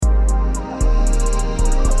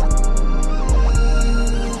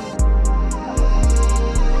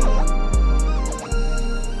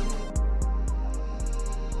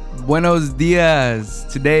Buenos dias.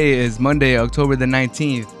 Today is Monday, October the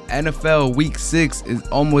 19th. NFL Week 6 is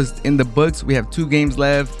almost in the books. We have 2 games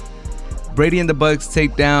left. Brady and the Bucks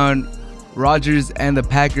take down Rodgers and the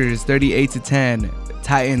Packers 38-10.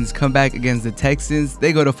 Titans come back against the Texans.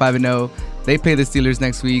 They go to 5-0. They play the Steelers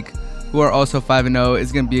next week, who are also 5-0.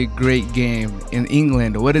 It's going to be a great game. In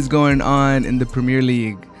England, what is going on in the Premier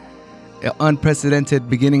League? An unprecedented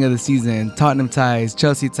beginning of the season. Tottenham ties,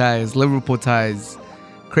 Chelsea ties, Liverpool ties.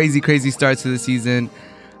 Crazy start to the season.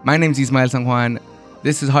 My name's Ismael San Juan.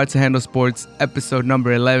 This is Hard to Handle Sports, episode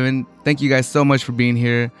number 11. Thank you guys so much for being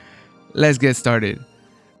here. Let's get started.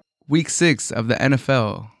 Week 6 of the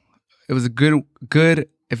NFL. It was a good,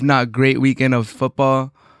 if not great weekend of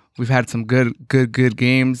football. We've had some good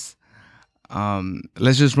games.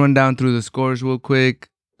 Let's just run down through the scores real quick.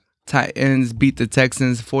 Titans beat the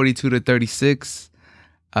Texans 42-36.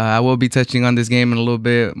 I will be touching on this game in a little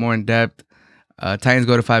bit more in depth. Titans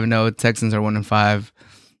go to 5-0. Texans are 1-5.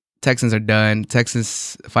 Texans are done.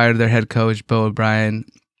 Texans fired their head coach, Bill O'Brien.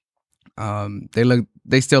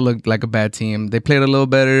 They still look like a bad team. They played a little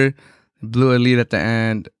better, blew a lead at the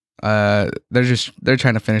end. They're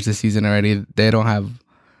trying to finish the season already. They don't have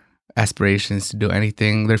aspirations to do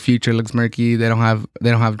anything. Their future looks murky. They don't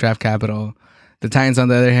have draft capital. The Titans, on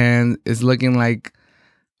the other hand, is looking like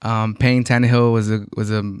paying Tannehill was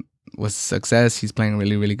a success. He's playing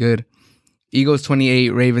really good. Eagles 28,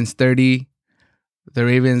 Ravens 30. The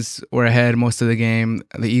Ravens were ahead most of the game.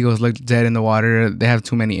 The Eagles looked dead in the water. They have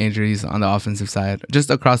too many injuries on the offensive side. Just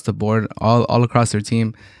across the board, all across their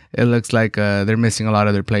team, it looks like they're missing a lot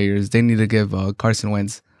of their players. They need to give Carson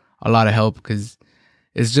Wentz a lot of help because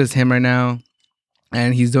it's just him right now.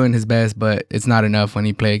 And he's doing his best, but it's not enough when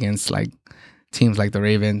he play against like teams like the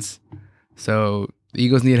Ravens. So the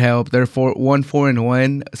Eagles need help. They're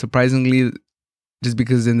 4-1. Surprisingly, just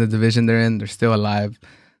because in the division they're in, they're still alive.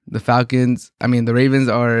 The Ravens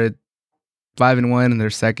are 5-1 and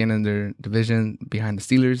they're second in their division behind the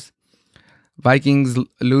Steelers. Vikings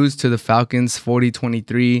lose to the Falcons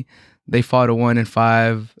 40-23. They fought to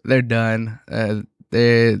 1-5. They're done.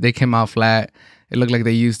 They came out flat. It looked like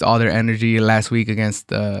they used all their energy last week against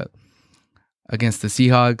the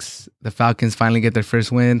Seahawks. The Falcons finally get their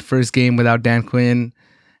first win. First game without Dan Quinn,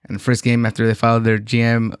 and first game after they fired their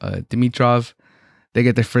GM Dimitrov. They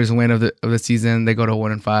get their first win of the season. They go to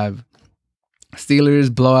 1-5.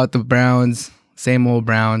 Steelers blow out the Browns. Same old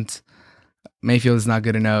Browns. Mayfield is not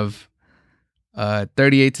good enough.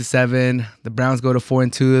 38-7. The Browns go to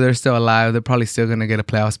 4-2. They're still alive. They're probably still gonna get a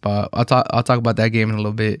playoff spot. I'll talk about that game in a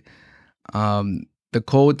little bit. The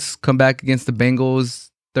Colts come back against the Bengals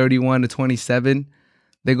 31-27.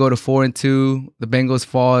 They go to 4-2. The Bengals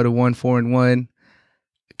fall to 1-4-1.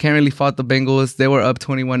 Can't really fault the Bengals. They were up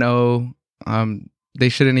 21-0.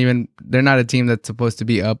 They're not a team that's supposed to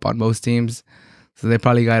be up on most teams. So they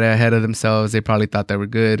probably got ahead of themselves. They probably thought they were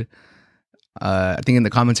good. I think in the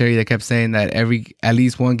commentary they kept saying that at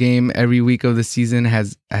least one game every week of the season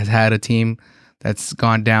has had a team that's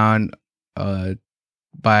gone down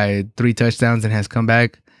by 3 touchdowns and has come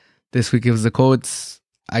back. This week it was the Colts.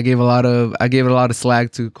 I gave a lot of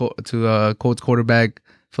slack to Colts quarterback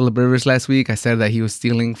Phillip Rivers last week. I said that he was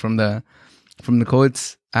stealing from the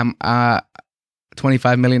Colts. I'm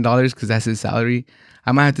 $25 million because that's his salary.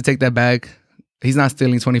 I might have to take that back. He's not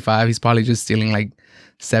stealing 25. He's probably just stealing like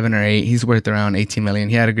 7 or 8. He's worth around 18 million.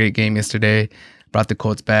 He had a great game yesterday. Brought the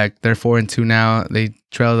Colts back. They're 4-2 now. They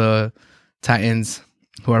trail the Titans,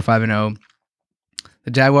 who are 5-0.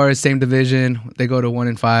 The Jaguars, same division. They go to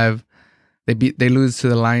 1-5. They lose to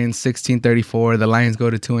the Lions 16-34. The Lions go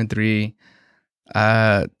to 2-3.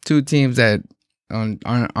 Two teams that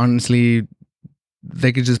honestly,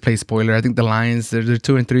 they could just play spoiler. I think the Lions, they're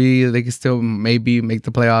 2-3. They could still maybe make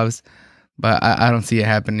the playoffs, but I don't see it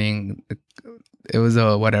happening. It was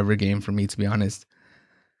a whatever game for me, to be honest.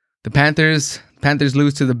 The Panthers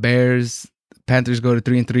lose to the Bears. Panthers go to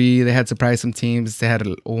 3-3. They had surprised some teams. They had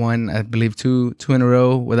one, I believe, two in a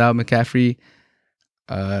row without McCaffrey.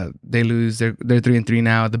 They lose. They're 3-3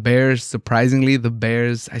 now. The Bears, surprisingly,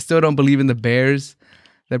 I still don't believe in the Bears.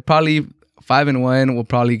 They're probably 5-1. Will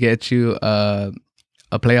probably get you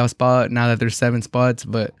a playoff spot now that there's 7 spots.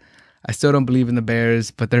 But I still don't believe in the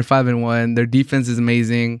Bears. But they're 5-1. Their defense is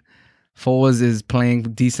amazing. Foles is playing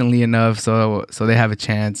decently enough, so they have a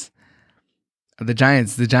chance. The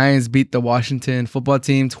Giants beat the Washington football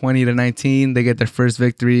team 20-19. They get their first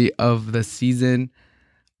victory of the season.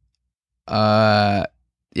 The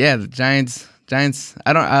Giants.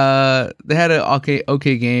 They had an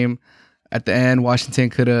okay game at the end. Washington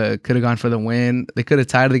could have gone for the win. They could have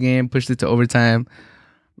tied the game, pushed it to overtime.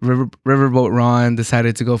 Riverboat Ron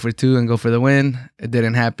decided to go for 2 and go for the win. It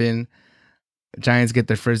didn't happen. Giants get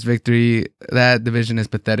their first victory. That division is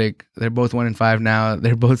pathetic. They're both 1-5 now.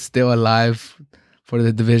 They're both still alive for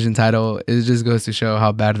the division title. It just goes to show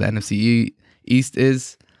how bad the NFC East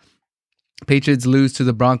is. Patriots lose to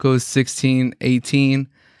the Broncos 16-18.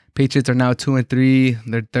 Patriots are now 2-3.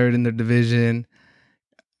 They're third in their division.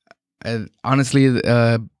 Honestly,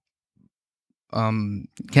 Cam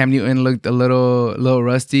Newton looked a little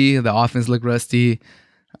rusty. The offense looked rusty.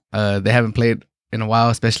 They haven't played in a while,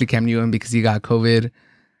 especially Cam Newton because he got COVID.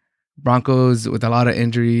 Broncos, with a lot of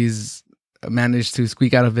injuries, managed to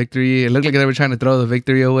squeak out a victory. It looked like they were trying to throw the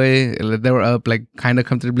victory away. They were up like kind of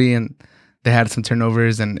comfortably, and they had some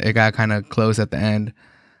turnovers, and it got kind of close at the end.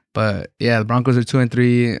 But yeah, the Broncos are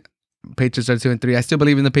 2-3. Patriots are 2-3. I still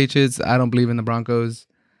believe in the Patriots. I don't believe in the Broncos.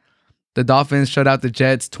 The Dolphins shut out the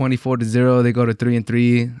Jets 24-0. They go to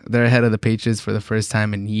 3-3. They're ahead of the Patriots for the first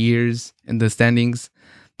time in years in the standings.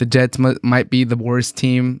 The Jets might be the worst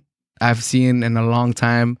team I've seen in a long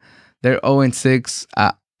time. They're 0-6.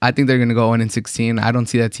 I think they're going to go 1-16. I don't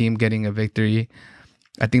see that team getting a victory.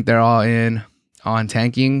 I think they're all in on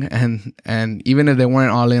tanking, and even if they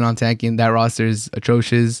weren't all in on tanking, that roster is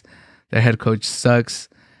atrocious. Their head coach sucks.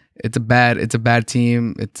 It's a bad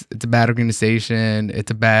team. It's a bad organization. It's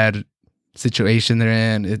a bad situation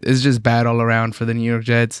they're in. It's just bad all around for the New York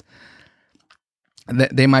Jets.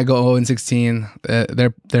 They might go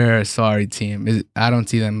 0-16. They're a sorry team. I don't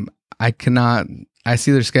see them. I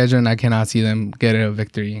see their schedule and I cannot see them get a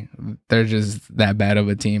victory. They're just that bad of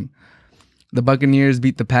a team. The Buccaneers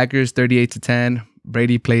beat the Packers 38-10.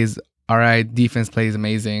 Brady plays all right. Defense plays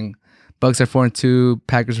amazing. Bucks are 4-2.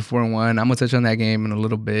 Packers are 4-1. I'm going to touch on that game in a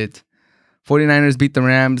little bit. 49ers beat the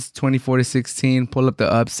Rams 24-16. Pull up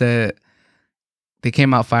the upset. They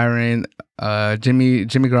came out firing. Jimmy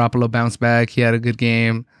Garoppolo bounced back. He had a good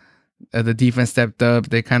game. The defense stepped up.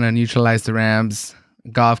 They kind of neutralized the Rams.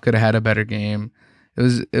 Goff could have had a better game. It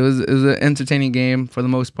was an entertaining game for the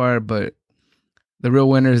most part, but the real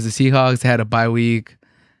winner is the Seahawks. They had a bye week,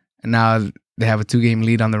 and now they have a 2-game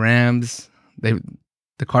lead on the Rams. The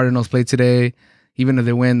Cardinals played today. Even if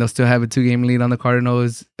they win, they'll still have a 2-game lead on the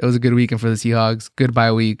Cardinals. It was a good weekend for the Seahawks. Good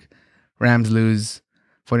bye week. Rams lose.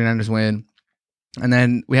 49ers win. And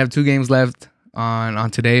then we have 2 games left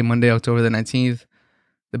on today, Monday, October the 19th.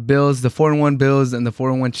 The Bills, the 4-1 Bills and the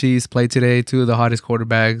 4-1 Chiefs play today. 2 of the hottest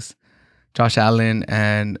quarterbacks, Josh Allen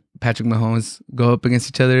and Patrick Mahomes, go up against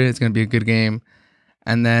each other. It's going to be a good game.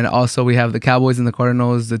 And then also we have the Cowboys and the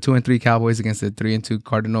Cardinals, the 2-3 Cowboys against the 3-2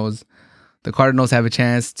 Cardinals. The Cardinals have a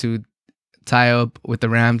chance to tie up with the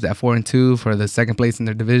Rams at 4-2 for the second place in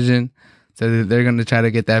their division. So they're going to try to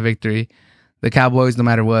get that victory. The Cowboys, no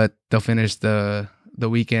matter what, they'll finish the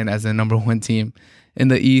weekend as the number 1 team in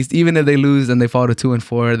the East. Even if they lose and they fall to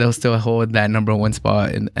 2-4, they'll still hold that number 1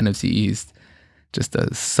 spot in the NFC East. Just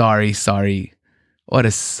a sorry. What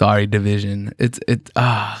a sorry division.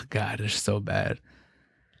 Oh God, it's so bad.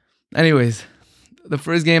 Anyways, the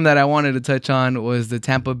first game that I wanted to touch on was the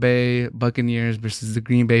Tampa Bay Buccaneers versus the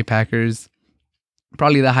Green Bay Packers.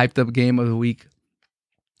 Probably the hyped up game of the week.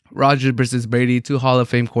 Rodgers versus Brady, 2 Hall of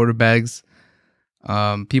Fame quarterbacks.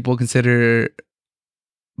 People consider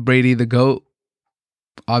Brady the GOAT,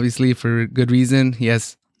 obviously for good reason. He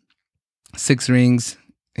has 6 rings.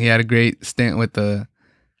 He had a great stint with the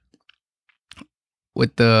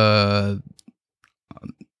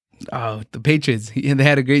Patriots. They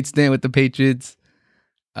had a great stint with the Patriots.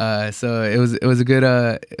 So it was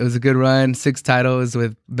a good run. 6 titles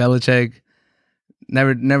with Belichick.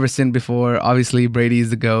 Never sinned before. Obviously,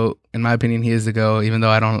 Brady's the GOAT. In my opinion, he is the GOAT, even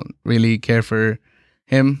though I don't really care for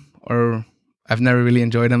him, or I've never really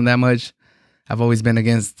enjoyed him that much. I've always been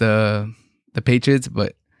against the Patriots,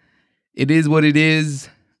 but it is what it is.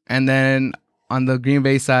 And then on the Green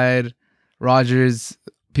Bay side, Rodgers,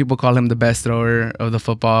 people call him the best thrower of the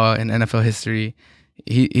football in NFL history.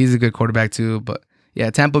 He's a good quarterback too. But yeah,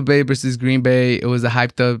 Tampa Bay versus Green Bay, it was a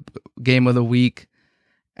hyped up game of the week.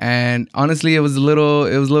 And honestly, it was a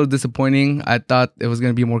little disappointing. I thought it was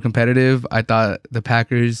going to be more competitive. I thought the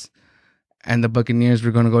Packers and the Buccaneers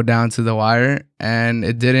were going to go down to the wire, and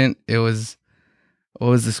it didn't. What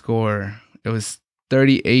was the score? It was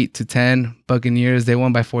 38-10 Buccaneers. They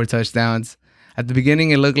won by 4 touchdowns. At the beginning,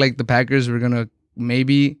 it looked like the Packers were going to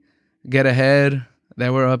maybe get ahead. They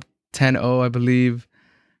were up 10-0, I believe.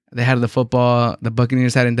 They had the football. The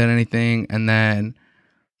Buccaneers hadn't done anything, and then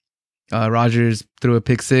Rodgers threw a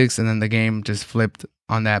pick 6, and then the game just flipped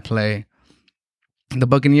on that play. The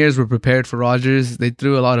Buccaneers were prepared for Rodgers. They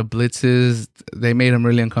threw a lot of blitzes. They made him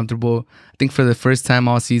really uncomfortable. I think for the first time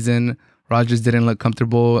all season, Rodgers didn't look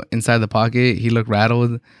comfortable inside the pocket. He looked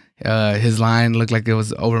rattled. His line looked like it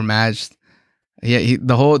was overmatched. Yeah,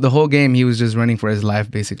 the whole game he was just running for his life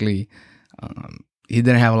basically. He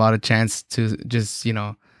didn't have a lot of chance to just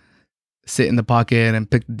sit in the pocket and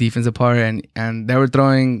pick the defense apart, and they were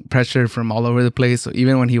throwing pressure from all over the place. So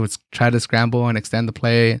even when he would try to scramble and extend the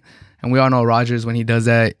play, and we all know Rodgers, when he does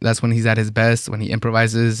that, that's when he's at his best, when he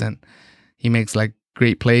improvises and he makes like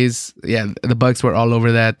great plays. Yeah, the Bucs were all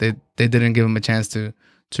over that. They didn't give him a chance to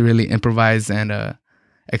really improvise and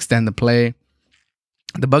extend the play.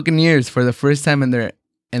 The Buccaneers, for the first time in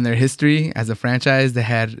their history as a franchise, they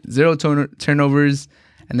had zero turnovers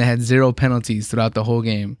and they had zero penalties throughout the whole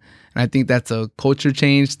game. And I think that's a culture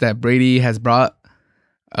change that Brady has brought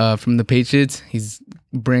from the Patriots. He's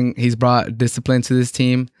brought discipline to this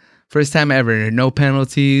team. First time ever, no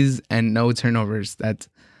penalties and no turnovers. That's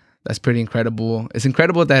pretty incredible. It's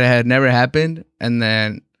incredible that it had never happened, and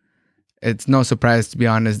then it's no surprise, to be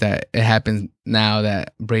honest, that it happens now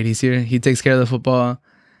that Brady's here. He takes care of the football,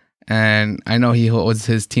 and I know he holds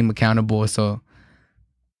his team accountable, so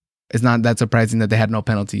it's not that surprising that they had no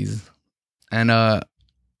penalties. And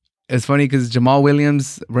it's funny because Jamal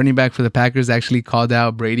Williams, running back for the Packers, actually called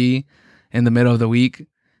out Brady in the middle of the week.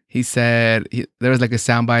 He said there was like a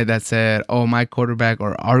soundbite that said, "Oh, my quarterback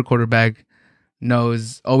or our quarterback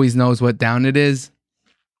always knows what down it is,"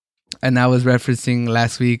 and that was referencing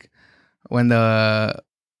last week when the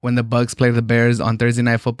Bucs played the Bears on Thursday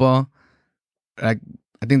Night Football. Like,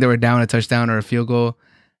 I think they were down a touchdown or a field goal,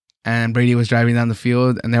 and Brady was driving down the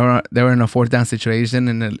field, and they were in a fourth down situation,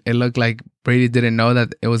 and it looked like Brady didn't know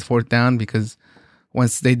that it was fourth down, because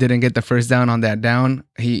once they didn't get the first down on that down,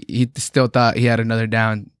 he still thought he had another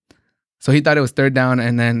down. So he thought it was third down,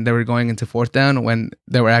 and then they were going into fourth down when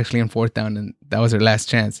they were actually in fourth down, and that was their last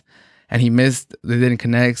chance. And he missed. They didn't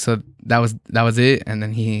connect, so that was it. And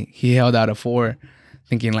then he held out a 4,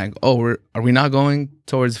 thinking like, "Oh, are we not going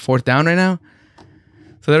towards fourth down right now?"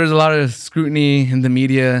 So there was a lot of scrutiny in the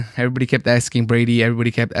media. Everybody kept asking Brady.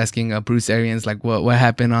 Everybody kept asking Bruce Arians, like, what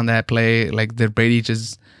happened on that play? Like, did Brady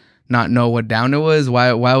just not know what down it was?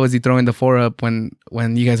 Why was he throwing the 4 up when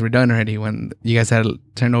you guys were done already? When you guys had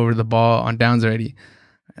turned over the ball on downs already?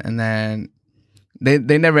 And then they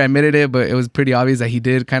never admitted it, but it was pretty obvious that he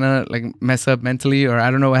did kind of like mess up mentally, or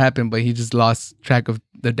I don't know what happened, but he just lost track of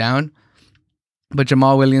the down. But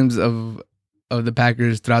Jamal Williams of the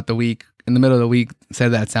Packers throughout the week, in the middle of the week, said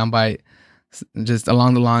that soundbite just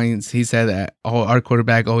along the lines. He said that, "Oh, our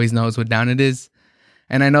quarterback always knows what down it is."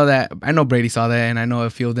 And I know Brady saw that, and I know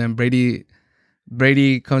it fueled him.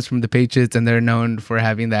 Brady comes from the Patriots, and they're known for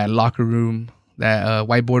having that locker room, that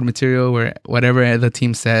whiteboard material where whatever the other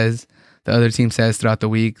team says throughout the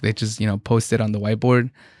week, they just post it on the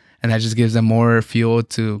whiteboard, and that just gives them more fuel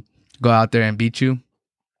to go out there and beat you.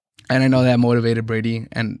 And I know that motivated Brady.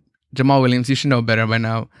 And Jamal Williams, you should know better by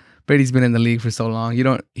now. Brady's been in the league for so long.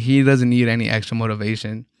 He doesn't need any extra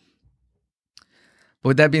motivation. But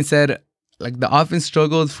with that being said, like, the offense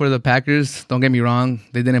struggled for the Packers. Don't get me wrong;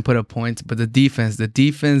 they didn't put up points, but the defense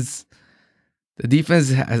has.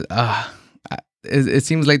 It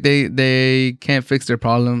seems like they can't fix their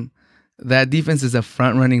problem. That defense is a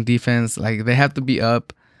front-running defense. Like, they have to be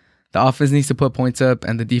up. The offense needs to put points up,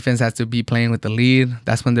 and the defense has to be playing with the lead.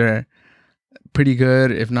 That's when they're pretty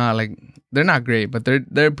good. If not, like, they're not great, but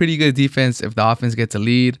they're a pretty good defense if the offense gets a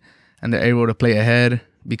lead and they're able to play ahead,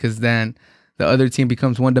 because then the other team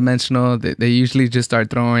becomes one-dimensional. They usually just start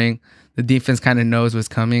throwing. The defense kind of knows what's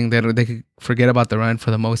coming. They could forget about the run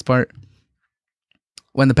for the most part.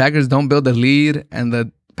 When the Packers don't build a lead and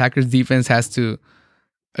the Packers defense has to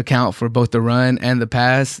account for both the run and the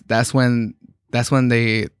pass, that's when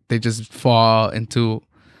they just fall into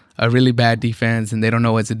a really bad defense, and they don't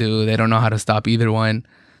know what to do. They don't know how to stop either one.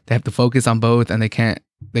 They have to focus on both, and they can't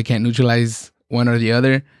neutralize one or the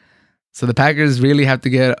other. So the Packers really have to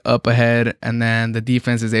get up ahead, and then the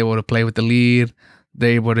defense is able to play with the lead.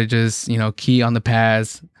 They're able to just, key on the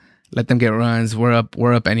pass, let them get runs. We're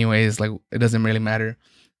up anyways. Like, it doesn't really matter.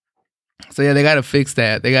 So yeah, they got to fix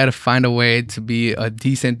that. They got to find a way to be a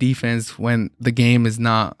decent defense when the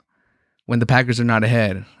Packers are not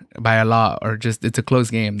ahead by a lot, or just it's a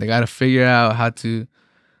close game. They got to figure out how to,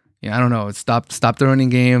 I don't know, stop the running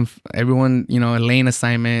game. Everyone, lane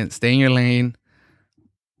assignment, stay in your lane.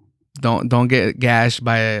 Don't get gashed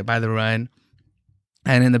by the run.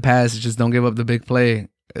 And in the pass, just don't give up the big play.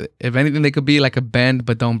 If anything, they could be like a bend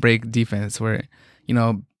but don't break defense, where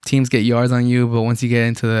teams get yards on you, but once you get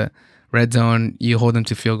into the red zone, you hold them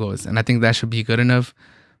to field goals. And I think that should be good enough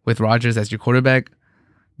with Rodgers as your quarterback.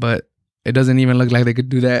 But it doesn't even look like they could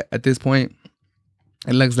do that at this point.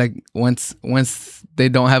 It looks like once they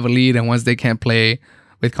don't have a lead and once they can't play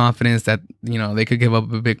with confidence that they could give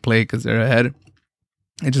up a big play because they're ahead.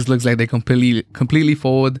 It just looks like they completely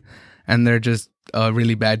fold, and they're just a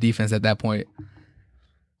really bad defense at that point.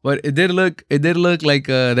 But it did look like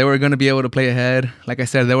they were going to be able to play ahead. Like I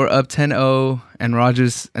said, they were up 10-0, and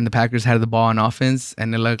Rodgers and the Packers had the ball on offense,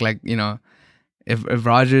 and it looked like if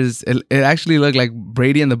Rodgers, it actually looked like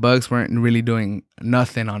Brady and the Bucks weren't really doing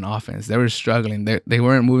nothing on offense. They were struggling. They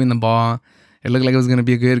weren't moving the ball. It looked like it was going to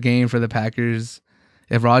be a good game for the Packers.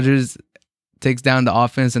 If Rodgers takes down the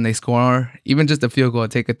offense and they score, even just a field goal,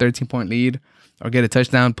 take a 13-point lead or get a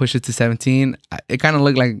touchdown, push it to 17, it kind of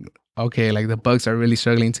looked like, okay, like the Bucks are really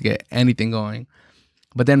struggling to get anything going.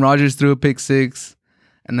 But then Rodgers threw a pick six,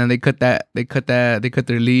 and then they cut their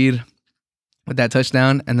lead with that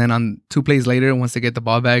touchdown. And then on 2 plays later, once they get the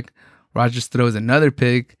ball back, Rodgers throws another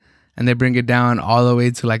pick, and they bring it down all the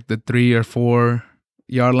way to like the 3 or 4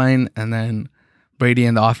 yard line. And then Brady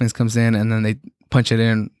and the offense comes in, and then they punch it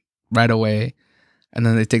in right away, and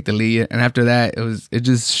then they take the lead. And after that, it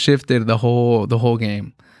just shifted the whole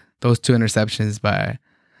game. Those 2 interceptions by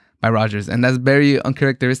Rodgers, and that's very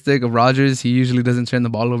uncharacteristic of Rodgers. He usually doesn't turn the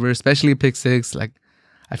ball over, especially pick six. Like,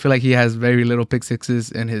 I feel like he has very little pick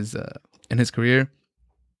sixes in his career.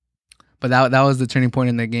 But that was the turning point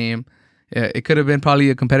in the game. It could have been probably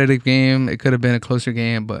a competitive game. It could have been a closer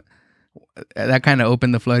game, but that kind of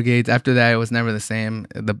opened the floodgates. After that, it was never the same.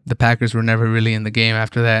 The Packers were never really in the game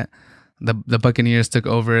after that. The Buccaneers took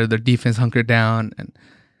over. Their defense hunkered down, and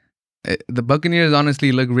the Buccaneers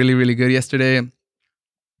honestly looked really, really good yesterday.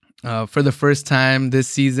 For the first time this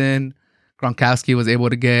season, Gronkowski was able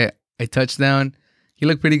to get a touchdown. He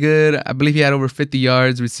looked pretty good. I believe he had over 50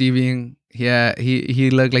 yards receiving. Yeah,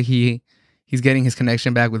 he looked like he's getting his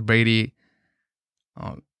connection back with Brady.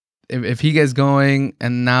 If he gets going,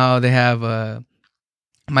 and now they have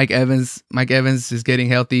Mike Evans. Mike Evans is getting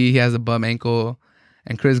healthy. He has a bum ankle,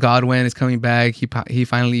 and Chris Godwin is coming back. He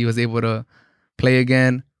finally was able to play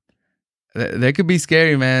again. That could be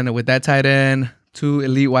scary, man. With that tight end, 2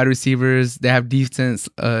 elite wide receivers. They have decent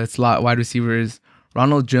slot wide receivers.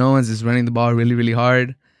 Ronald Jones is running the ball really, really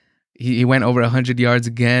hard. He went over 100 yards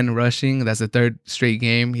again rushing. That's the 3rd straight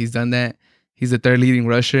game he's done that. He's the 3rd leading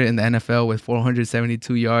rusher in the NFL with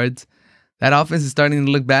 472 yards. That offense is starting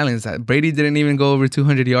to look balanced. Brady didn't even go over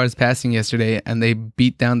 200 yards passing yesterday, and they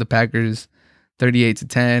beat down the Packers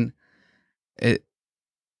 38-10.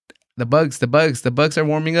 The Bucks are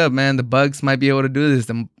warming up, man. The Bucks might be able to do this.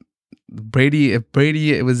 If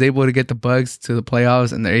Brady was able to get the Bucks to the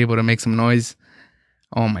playoffs and they're able to make some noise,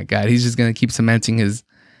 oh my God, he's just gonna keep cementing his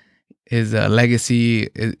legacy.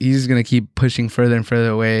 He's just gonna keep pushing further and further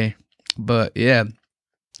away. But yeah,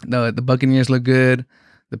 the Buccaneers look good.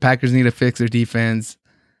 The Packers need to fix their defense.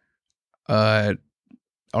 Or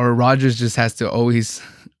Rodgers just has to always.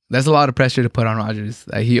 There's a lot of pressure to put on Rodgers.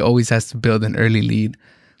 He always has to build an early lead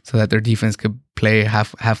so that their defense could play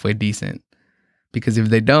halfway decent. Because if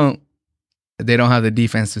they don't have the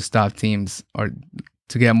defense to stop teams or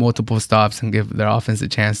to get multiple stops and give their offense a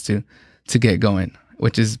chance to get going,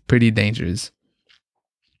 which is pretty dangerous.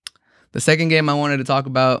 The second game I wanted to talk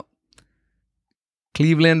about,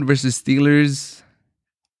 Cleveland versus Steelers.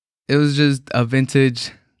 It was just a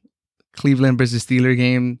vintage Cleveland versus Steelers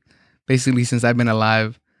game, basically since I've been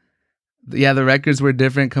alive. Yeah, the records were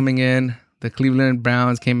different coming in. The Cleveland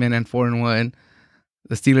Browns came in at 4-1.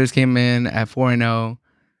 The Steelers came in at 4-0.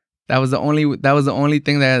 That was the only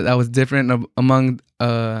thing that was different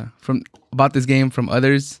from about this game from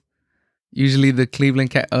others. Usually the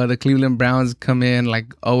Cleveland Browns come in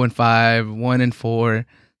like 0-5, 1-4,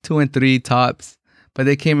 2-3 tops, but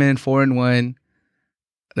they came in 4-1.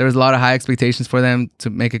 There was a lot of high expectations for them to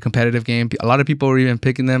make a competitive game. A lot of people were even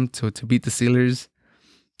picking them to beat the Steelers.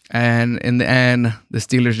 And in the end, the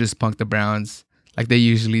Steelers just punked the Browns like they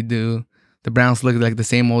usually do. The Browns look like the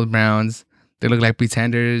same old Browns. They look like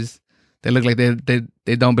pretenders. They look like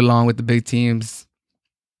they don't belong with the big teams.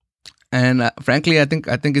 And frankly, I think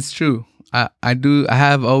it's true. I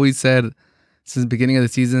have always said since the beginning of the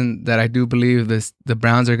season that I do believe the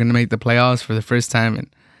Browns are going to make the playoffs for the first time in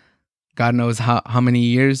God knows how many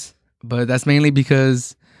years. But that's mainly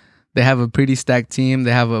because they have a pretty stacked team.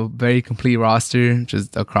 They have a very complete roster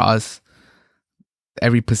just across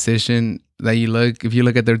every position that you look. If you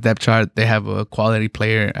look at their depth chart, they have a quality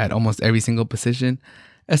player at almost every single position,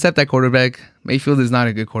 except at quarterback. Mayfield is not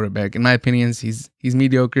a good quarterback. In my opinion, he's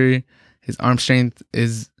mediocre. His arm strength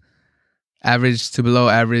is average to below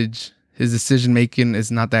average. His decision making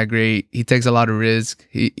is not that great. He takes a lot of risk.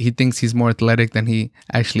 He thinks he's more athletic than he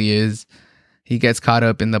actually is. He gets caught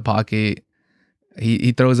up in the pocket.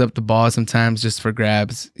 He throws up the ball sometimes just for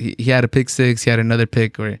grabs. He had a pick six. He had another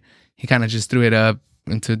pick where he kind of just threw it up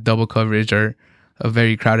into double coverage or a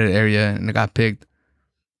very crowded area and it got picked.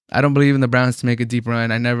 I don't believe in the Browns to make a deep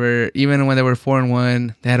run. I never, even when they were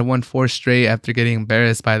 4-1, they had won four straight after getting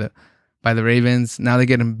embarrassed by the Ravens. Now they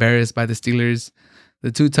get embarrassed by the Steelers.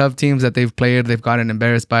 The two tough teams that they've played, they've gotten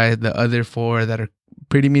embarrassed by. The other four that are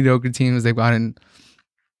pretty mediocre teams, they've gotten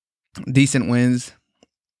decent wins.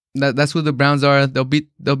 That's who the Browns are. They'll beat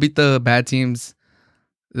the bad teams.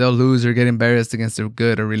 They'll lose or get embarrassed against the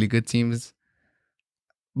good or really good teams.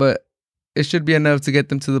 But it should be enough to get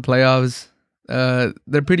them to the playoffs.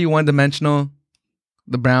 They're pretty one-dimensional.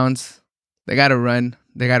 The Browns, they gotta run,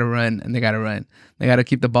 and they gotta run. They gotta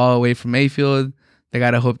keep the ball away from Mayfield. They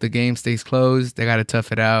gotta hope the game stays close. They gotta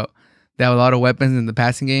tough it out. They have a lot of weapons in the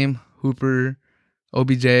passing game: Hooper,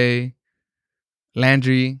 OBJ,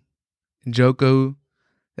 Landry, Njoku.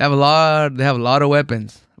 They have a lot. They have a lot of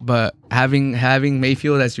weapons, but having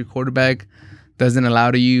Mayfield as your quarterback doesn't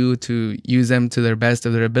allow you to use them to their best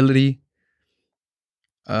of their ability.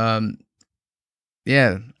 The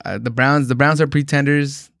Browns are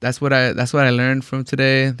pretenders. That's what I learned from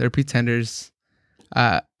today. They're pretenders.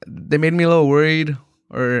 They made me a little worried,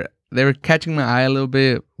 or they were catching my eye a little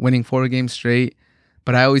bit, winning 4 games straight.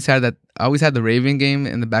 But I always had the Raven game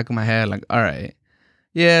in the back of my head, like, all right,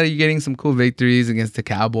 yeah, you're getting some cool victories against the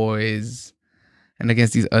Cowboys and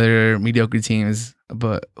against these other mediocre teams.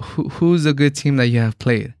 But who's a good team that you have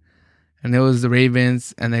played? And it was the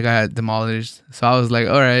Ravens, and they got demolished. So I was like,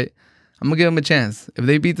 all right, I'm going to give them a chance. If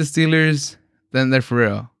they beat the Steelers, then they're for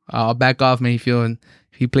real. I'll back off Mayfield.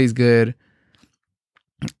 If he plays good,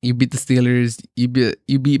 you beat the Steelers, you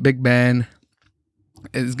beat Big Ben.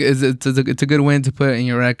 It's a good win to put in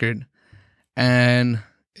your record. And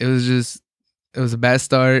it was a bad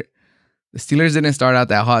start. The Steelers didn't start out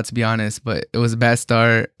that hot, to be honest, but it was a bad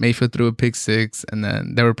start. Mayfield threw a pick six, and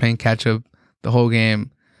then they were playing catch up the whole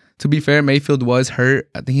game. To be fair, Mayfield was hurt.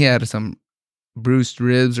 I think he had some bruised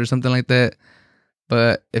ribs or something like that.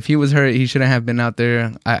 But if he was hurt, he shouldn't have been out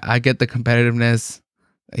there. I get the competitiveness.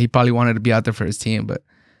 He probably wanted to be out there for his team, but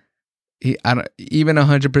even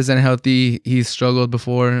 100% healthy, he's struggled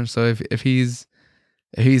before. So if he's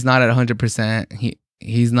not at 100%,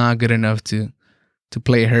 he's not good enough to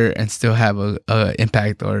play hurt and still have a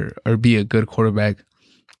impact or be a good quarterback.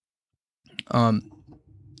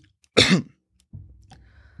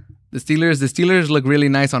 The Steelers look really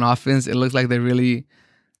nice on offense. It looks like they really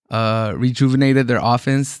rejuvenated their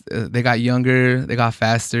offense. They got younger. They got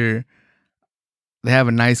faster. They have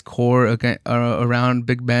a nice core around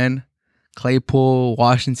Big Ben, Claypool,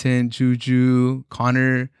 Washington, Juju,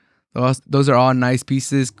 Connor. Those are all nice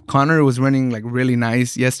pieces. Connor was running like really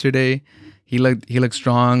nice yesterday. He looked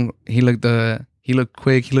strong. He looked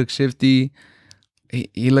quick. He looked shifty.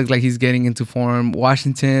 He looked like he's getting into form.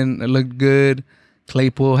 Washington looked good.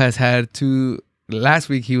 Claypool has had 2. Last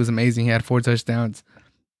week he was amazing. He had 4 touchdowns.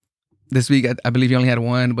 This week I believe he only had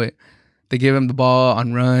 1, but they give him the ball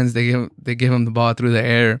on runs. They give him the ball through the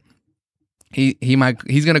air.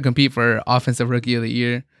 He's gonna compete for offensive rookie of the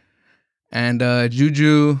year. And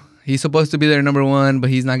Juju, he's supposed to be their number 1, but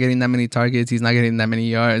he's not getting that many targets. He's not getting that many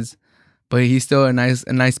yards. But he's still a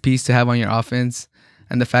nice piece to have on your offense.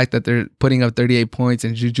 And the fact that they're putting up 38 points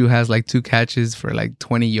and Juju has like 2 catches for like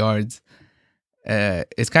 20 yards,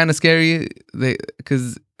 it's kind of scary.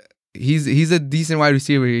 Because he's a decent wide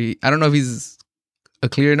receiver. I don't know if he's a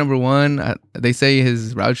clear number 1. They say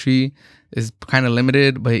his route tree is kind of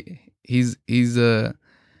limited, but he's a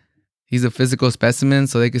physical specimen,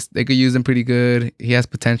 so they could use him pretty good. He has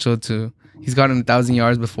potential to. He's gotten 1,000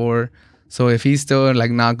 yards before. So if he's still like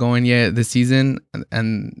not going yet this season,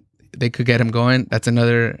 and they could get him going, that's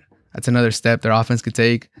another step their offense could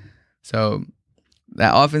take. So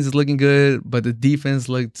that offense is looking good, but the defense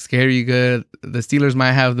looked scary good. The Steelers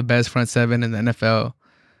might have the best front 7 in the NFL.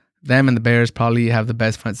 Them and the Bears probably have the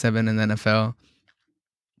best front 7 in the NFL.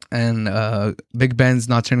 And Big Ben's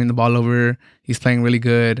not turning the ball over. He's playing really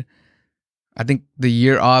good. I think the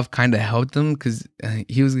year off kind of helped him because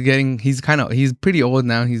he's pretty old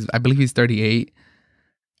now. I believe he's 38,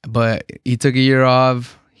 but he took a year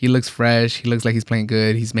off. He looks fresh. He looks like he's playing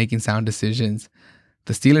good. He's making sound decisions.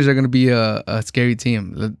 The Steelers are going to be a scary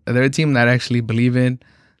team. They're a team that I actually believe in.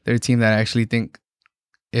 They're a team that I actually think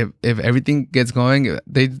if everything gets going,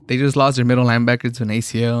 they just lost their middle linebacker to an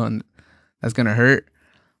ACL, and that's going to hurt.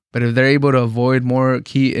 But if they're able to avoid more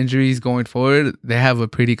key injuries going forward, they have a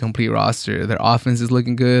pretty complete roster. Their offense is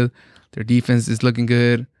looking good. Their defense is looking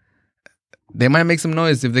good. They might make some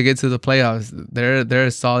noise if they get to the playoffs. They're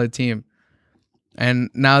a solid team. And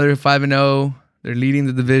now they're 5-0. They're leading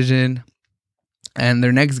the division. And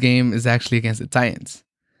their next game is actually against the Titans.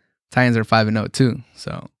 Titans are 5-0 too.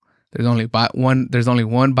 So there's only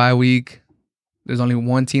one bye week. There's only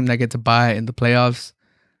one team that gets a bye in the playoffs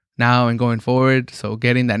now and going forward. So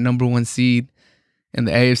getting that number one seed in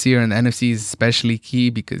the AFC or in the NFC is especially key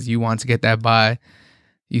because you want to get that bye.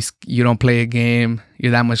 You don't play a game.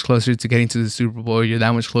 You're that much closer to getting to the Super Bowl. You're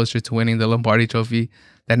that much closer to winning the Lombardi Trophy.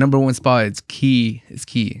 That number one spot is key. It's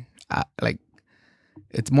key.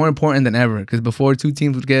 It's more important than ever because before two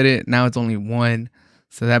teams would get it, now it's only one.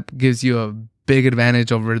 So that gives you a big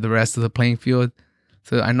advantage over the rest of the playing field.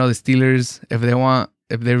 So I know the Steelers, if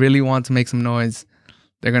they really want to make some noise,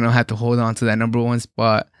 they're gonna have to hold on to that number one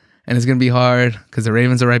spot, and it's gonna be hard because the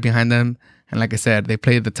Ravens are right behind them. And like I said, they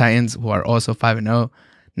play the Titans, who are also 5-0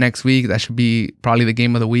 next week. That should be probably the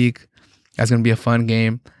game of the week. That's gonna be a fun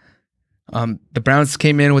game. The Browns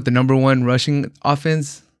came in with the number one rushing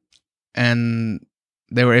offense, and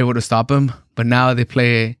they were able to stop him. But now they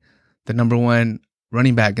play the number one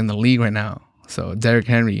running back in the league right now. So Derrick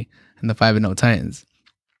Henry and the 5-0 Titans.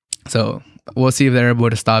 So we'll see if they're able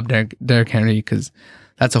to stop Derrick Henry because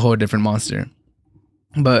that's a whole different monster.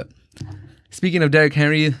 But speaking of Derrick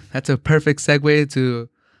Henry, that's a perfect segue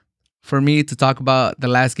for me to talk about the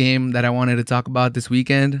last game that I wanted to talk about this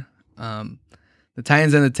weekend. The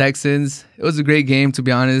Titans and the Texans. It was a great game, to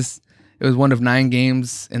be honest. It was one of 9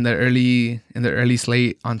 games in the early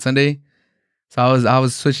slate on Sunday. So I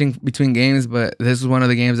was switching between games, but this was one of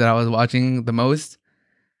the games that I was watching the most.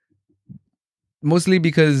 Mostly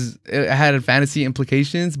because it had fantasy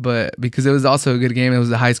implications, but because it was also a good game. It was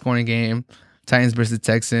a high-scoring game. Titans versus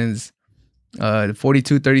Texans.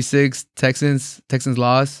 42-36 Texans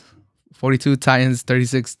lost. 42 Titans,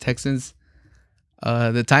 36 Texans.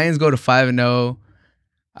 The Titans go to 5-0.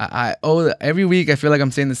 I owe every week. I feel like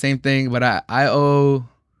I'm saying the same thing, but I owe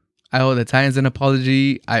the Titans an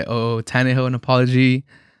apology. I owe Tannehill an apology.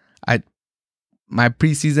 My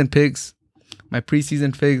preseason picks,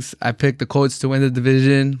 I picked the Colts to win the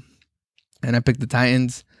division, and I picked the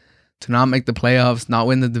Titans to not make the playoffs, not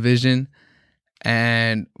win the division.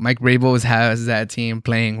 And Mike Vrabel has that team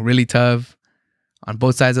playing really tough on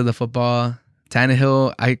both sides of the football.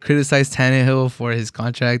 Tannehill, I criticized Tannehill for his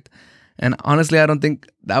contract, and honestly, I don't think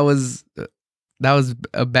that was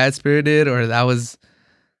a bad spirited or that was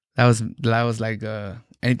like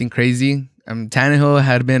anything crazy. Tannehill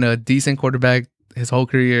had been a decent quarterback his whole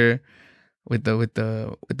career with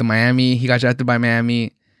the Miami. He got drafted by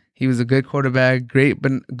Miami. He was a good quarterback, good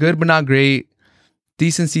but not great.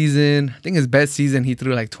 Decent season. I think his best season he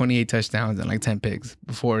threw like 28 touchdowns and like 10 picks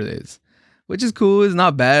before this, which is cool. It's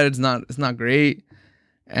not bad. It's not great.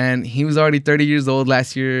 And he was already 30 years old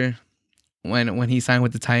last year when he signed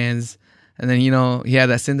with the Titans. And then, he had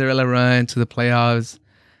that Cinderella run to the playoffs.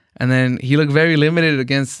 And then he looked very limited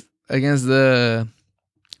against the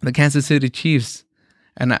Kansas City Chiefs.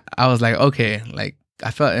 And I was like, okay, like I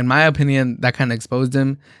felt, in my opinion, that kind of exposed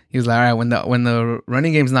him. He was like, all right, when the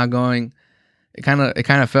running game's not going, it kind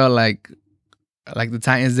of felt like the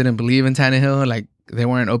Titans didn't believe in Tannehill. Like they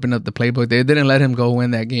weren't opening up the playbook. They didn't let him go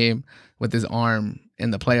win that game with his arm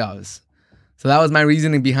in the playoffs. So that was my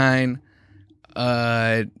reasoning behind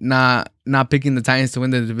not picking the Titans to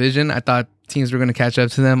win the division. I thought teams were going to catch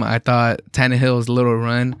up to them. I thought Tannehill's little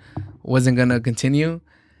run wasn't going to continue.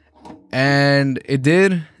 And it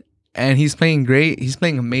did. And he's playing great. He's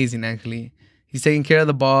playing amazing, actually. He's taking care of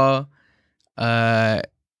the ball.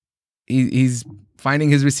 He's finding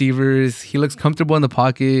his receivers. He looks comfortable in the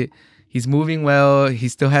pocket. He's moving well. He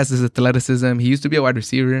still has his athleticism. He used to be a wide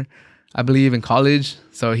receiver, I believe, in college.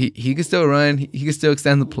 So he can still run. He can still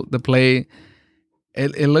extend the play.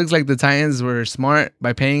 It looks like the Titans were smart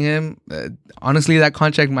by paying him. Honestly, that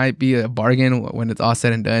contract might be a bargain when it's all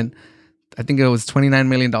said and done. I think it was $29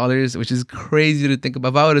 million, which is crazy to think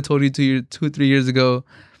about. If I would have told you 3 years ago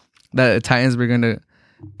that the Titans were going to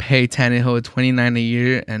pay Tannehill $29 a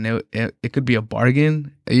year and it could be a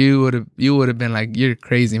bargain, you would have been like, you're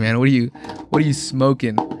crazy, man. What are you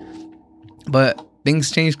smoking? But things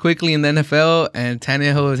changed quickly in the NFL, and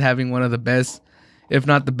Tannehill is having one of the best, if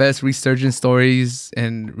not the best, resurgence stories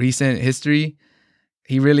in recent history.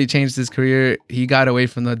 He really changed his career. He got away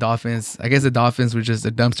from the Dolphins. I guess the Dolphins were just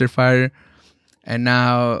a dumpster fire. And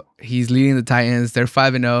now he's leading the Titans. They're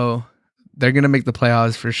 5-0. They're going to make the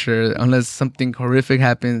playoffs for sure, unless something horrific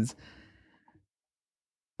happens.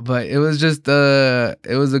 But it was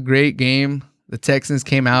a great game. The Texans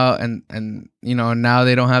came out and now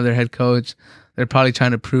they don't have their head coach. They're probably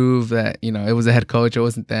trying to prove that, it was a head coach. It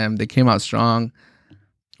wasn't them. They came out strong.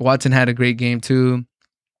 Watson had a great game too.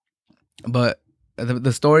 But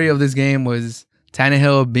the story of this game was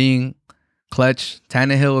Tannehill being clutch,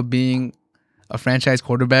 Tannehill being a franchise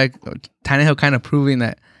quarterback. Tannehill kind of proving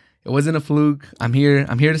that it wasn't a fluke. I'm here.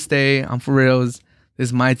 I'm here to stay. I'm for reals. This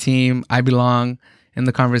is my team. I belong in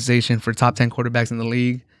the conversation for top 10 quarterbacks in the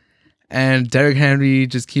league. And Derrick Henry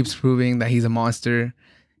just keeps proving that he's a monster.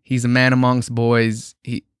 He's a man amongst boys.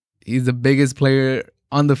 He's the biggest player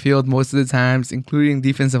on the field most of the times, including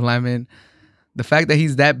defensive linemen. The fact that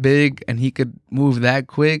he's that big and he could move that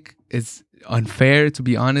quick is unfair, to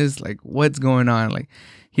be honest. Like, what's going on? Like,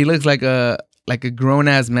 he looks like a grown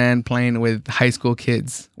ass man playing with high school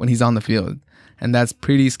kids when he's on the field, and that's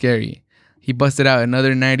pretty scary. He busted out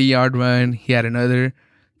another 90-yard run. He had another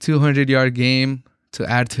 200-yard game to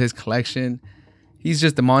add to his collection. He's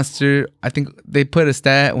just a monster. I think they put a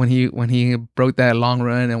stat when he broke that long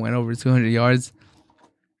run and went over 200 yards.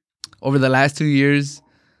 Over the last 2 years,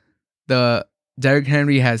 the Derrick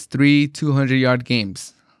Henry has 3 200-yard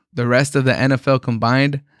games. The rest of the NFL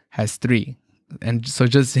combined has 3. And so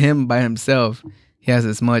just him by himself, he has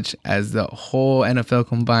as much as the whole NFL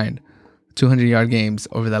combined, 200-yard games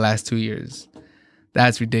over the last 2 years.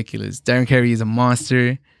 That's ridiculous. Derrick Henry is a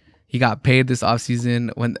monster. He got paid this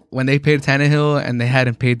offseason. When they paid Tannehill and they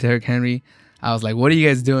hadn't paid Derrick Henry, I was like, what are you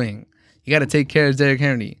guys doing? You got to take care of Derrick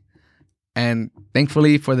Henry. And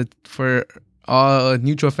thankfully for all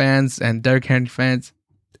neutral fans and Derrick Henry fans,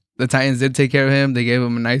 the Titans did take care of him. They gave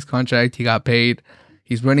him a nice contract. He got paid.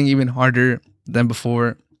 He's running even harder than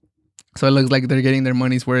before. So it looks like they're getting their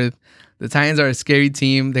money's worth. The Titans are a scary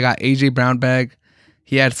team. They got AJ Brown back.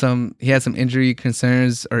 He had some injury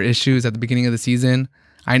concerns or issues at the beginning of the season.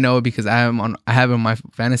 I know because I have him on my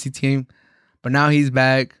fantasy team. But now he's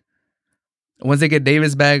back. Once they get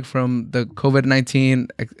Davis back from the COVID-19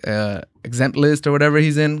 exempt list or whatever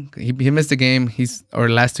he's in, he missed a game.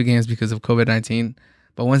 Last 2 games because of COVID-19.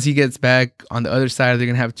 But once he gets back on the other side, they're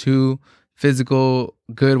gonna have 2 physical,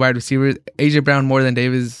 good wide receivers. AJ Brown more than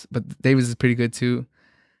Davis, but Davis is pretty good too.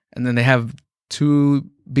 And then they have 2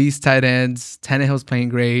 beast tight ends. Tannehill's playing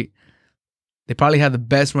great. They probably have the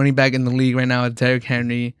best running back in the league right now, Derrick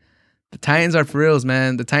Henry. The Titans are for reals,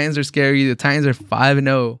 man. The Titans are scary. The Titans are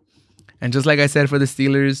 5-0. And just like I said for the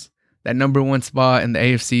Steelers, that number 1 spot in the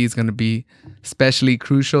AFC is going to be especially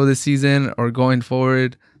crucial this season or going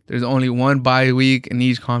forward. There's only 1 bye week in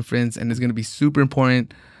each conference, and it's going to be super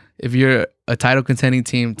important if you're a title contending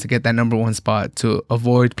team to get that number 1 spot, to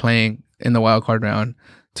avoid playing in the wild card round,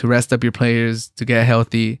 to rest up your players, to get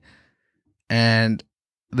healthy. And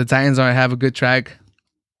the Titans have a good track.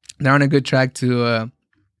 They're on a good track to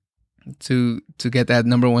get that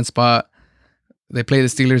number 1 spot. They play the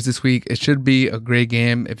Steelers this week. It should be a great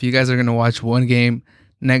game. If you guys are going to watch one game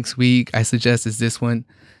next week, I suggest it's this one.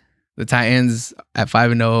 The Titans at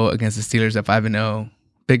 5-0 against the Steelers at 5-0.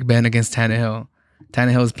 Big Ben against Tannehill.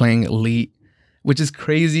 Tannehill is playing elite, which is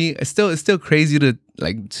crazy. It's still crazy to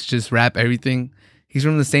just wrap everything. He's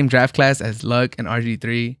from the same draft class as Luck and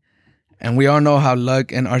RG3. And we all know how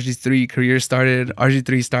Luck and RG3 career started.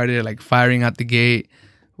 RG3 started firing out the gate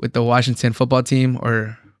with the Washington football team,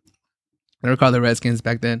 or they were called the Redskins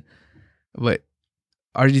back then. But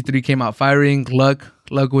RG3 came out firing. Luck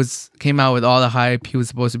came out with all the hype. He was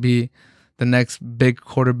supposed to be the next big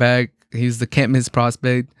quarterback. He's the can't miss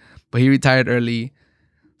prospect, but he retired early.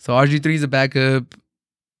 So RG3 is a backup.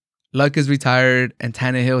 Luck is retired, and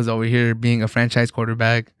Tannehill is over here being a franchise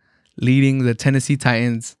quarterback, leading the Tennessee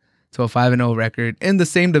Titans to a 5-0 record in the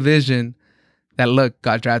same division that Luck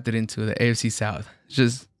got drafted into, the AFC South. It's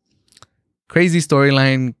just crazy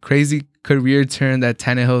storyline, crazy career turn that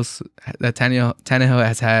Tannehill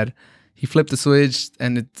has had. He flipped the switch,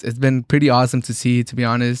 and it's been pretty awesome to see, to be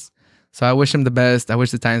honest. So I wish him the best. I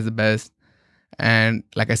wish the Titans the best. And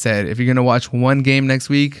like I said, if you're going to watch one game next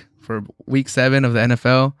week for week 7 of the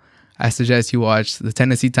NFL, I suggest you watch the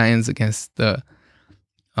Tennessee Titans against the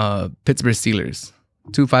Pittsburgh Steelers.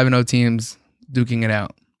 2 5-0 teams duking it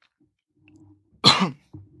out.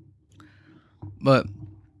 But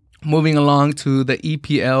moving along to the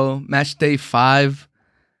EPL, match day 5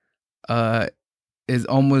 is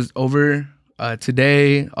almost over.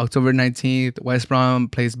 Today, October 19th, West Brom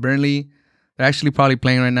plays Burnley. They're actually probably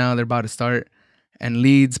playing right now. They're about to start. And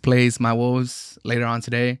Leeds plays my Wolves later on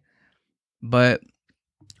today. But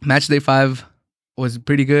match day 5 was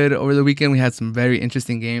pretty good. Over the weekend, we had some very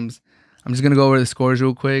interesting games. I'm just going to go over the scores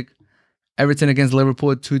real quick. Everton against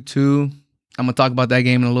Liverpool, 2-2. I'm going to talk about that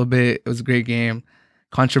game in a little bit. It was a great game.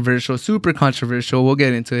 Controversial, super controversial. We'll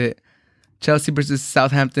get into it. Chelsea versus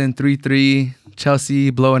Southampton, 3-3.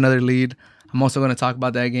 Chelsea blow another lead. I'm also going to talk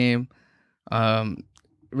about that game.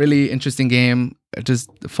 Really interesting game. Just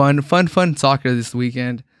fun soccer this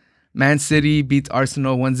weekend. Man City beats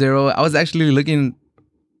Arsenal 1-0. I was actually looking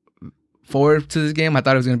forward to this game. I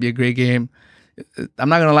thought it was going to be a great game. I'm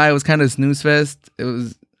not gonna lie, it was kind of snooze fest. It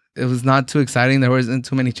was not too exciting. There wasn't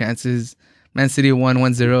too many chances. Man City won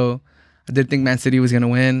 1-0. I did think Man City was gonna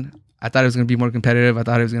win. I thought it was gonna be more competitive. I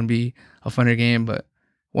thought it was gonna be a funner game, but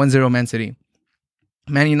 1-0 Man City.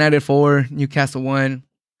 Man United 4, Newcastle 1.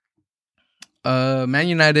 Man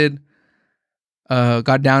United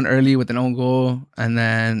got down early with an own goal, and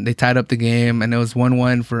then they tied up the game, and it was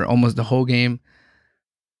 1-1 for almost the whole game.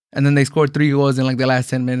 And then they scored 3 goals in like the last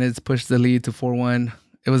 10 minutes, pushed the lead to 4-1.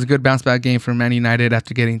 It was a good bounce back game for Man United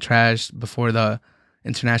after getting trashed before the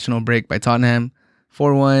international break by Tottenham.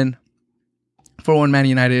 4-1. 4-1 Man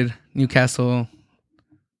United. Newcastle.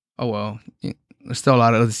 Oh well. There's still a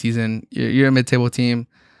lot of the season. You're a mid-table team.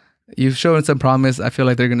 You've shown some promise. I feel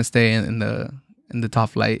like they're gonna stay in the top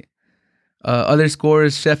flight. Other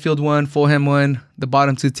scores: Sheffield won, Fulham won. The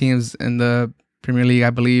bottom 2 teams in the Premier League, I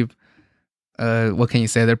believe. What can you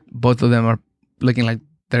say? Both of them are looking like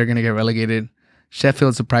they're gonna get relegated.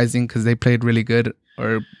 Sheffield surprising because they played really good,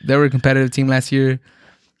 or they were a competitive team last year,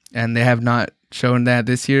 and they have not shown that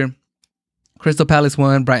this year. Crystal Palace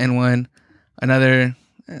won, Brighton won. Another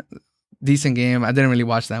decent game. I didn't really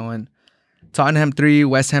watch that one. Tottenham 3,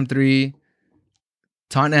 West Ham 3.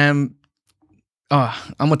 Tottenham. Oh,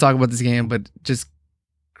 I'm gonna talk about this game, but just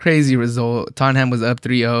crazy result. Tottenham was up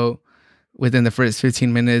 3-0 within the first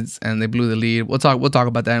 15 minutes, and they blew the lead. We'll talk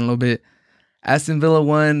about that in a little bit. Aston Villa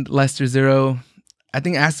 1, Leicester 0. I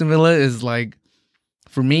think Aston Villa is like,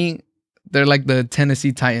 for me, they're like the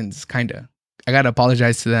Tennessee Titans, kind of. I got to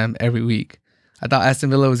apologize to them every week. I thought Aston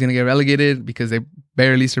Villa was going to get relegated because they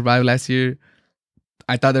barely survived last year.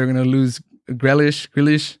 I thought they were going to lose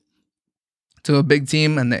Grealish to a big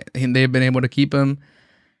team, and they've been able to keep him.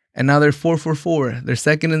 And now they're 4-4. They're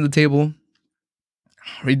second in the table.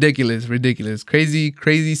 Ridiculous.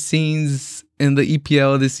 Crazy scenes in the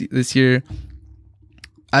EPL this year.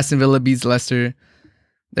 Aston Villa beats Leicester.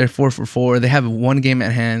 They're 4-4. They have 1 game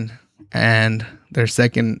at hand, and they're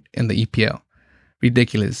second in the EPL.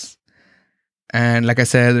 Ridiculous. And like I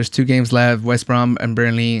said, there's 2 games left. West Brom and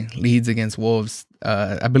Burnley leads against Wolves.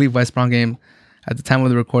 I believe West Brom game, at the time of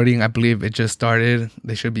the recording, I believe it just started.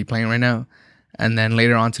 They should be playing right now. And then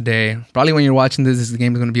later on today, probably when you're watching this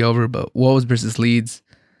game is going to be over, but Wolves versus Leeds.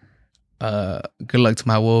 Good luck to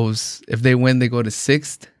my Wolves. If they win, they go to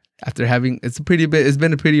 6th after having, it's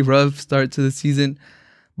been a pretty rough start to the season.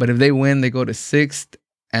 But if they win, they go to 6th,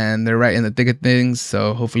 and they're right in the thick of things.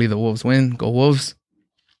 So hopefully the Wolves win. Go Wolves.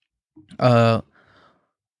 Fun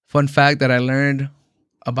fact that I learned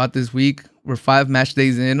about this week: we're 5 match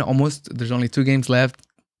days in almost. There's only 2 games left.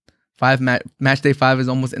 Match day 5 is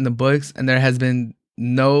almost in the books, and there has been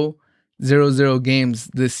no 0-0 games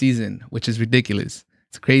this season, which is ridiculous.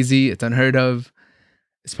 It's crazy. It's unheard of.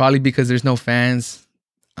 It's probably because there's no fans.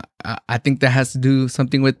 I think that has to do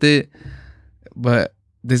something with it. But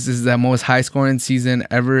this is the most high-scoring season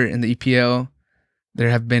ever in the EPL. There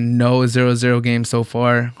have been no 0-0 games so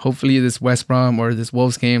far. Hopefully this West Brom or this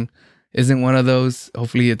Wolves game isn't one of those.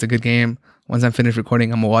 Hopefully it's a good game. Once I'm finished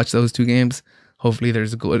recording, I'm going to watch those 2 games. Hopefully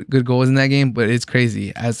there's good goals in that game, but it's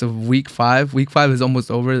crazy. As of week 5 is almost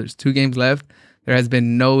over. There's 2 games left. There has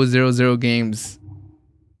been no 0-0 games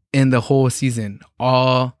in the whole season.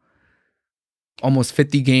 Almost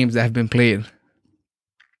 50 games that have been played.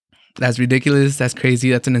 That's ridiculous. That's crazy.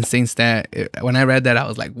 That's an insane stat. When I read that, I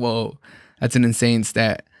was like, whoa, that's an insane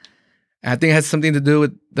stat. And I think it has something to do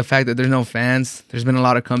with the fact that there's no fans. There's been a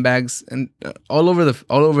lot of comebacks, and all over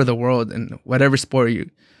the world, and whatever sport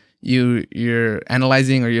you're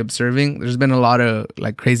analyzing or you're observing, there's been a lot of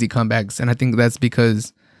like crazy comebacks. And I think that's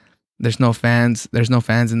because there's no fans. There's no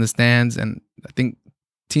fans in the stands, and I think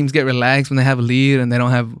teams get relaxed when they have a lead and they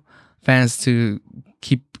don't have fans to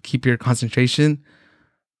keep your concentration.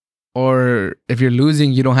 Or if you're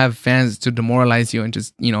losing, you don't have fans to demoralize you and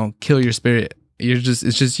just, kill your spirit. It's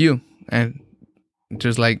just you, and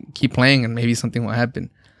just like keep playing and maybe something will happen.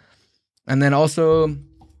 And then also,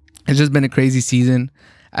 it's just been a crazy season.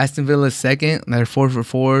 Aston Villa is second, and they're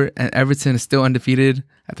 4-4, and Everton is still undefeated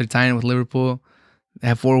after tying with Liverpool. They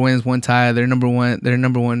have 4 wins, 1 tie. They're number one. They're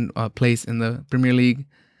number 1 place in the Premier League,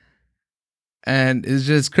 and it's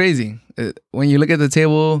just crazy. When you look at the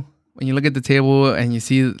table and you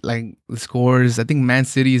see like the scores, I think Man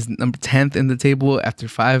City is number 10th in the table after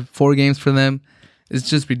 4 games for them. It's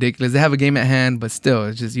just ridiculous. They have a game at hand, but still,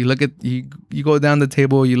 it's just you go down the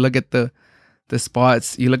table, you look at the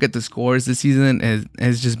spots, you look at the scores. This season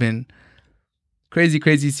has just been crazy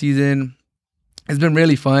season. It's been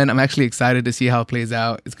really fun. I'm actually excited to see how it plays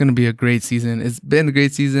out. It's going to be a great season. It's been a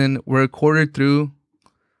great season. We're a quarter through.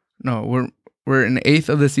 No, we're an eighth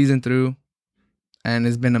of the season through, and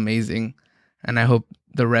it's been amazing. And I hope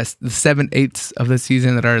the 7/8 of the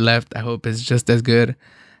season that are left, I hope is just as good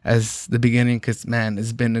as the beginning. Because man,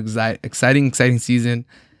 it's been exciting season,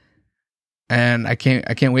 and I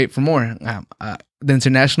can't wait for more. The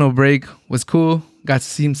international break was cool. Got to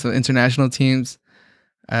see some international teams.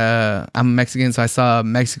 I'm Mexican, so I saw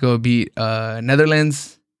Mexico beat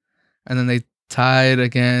Netherlands, and then they tied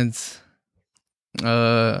against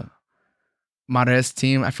Mares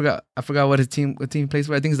team. I forgot what team plays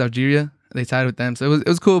for. I think it's Algeria. They tied with them, so it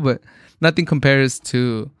was cool, but nothing compares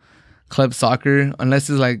to club soccer unless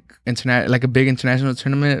it's like like a big international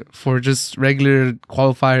tournament. For just regular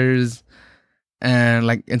qualifiers and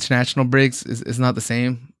like international breaks is not the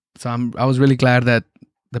same. So I was really glad that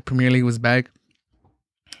the Premier League was back.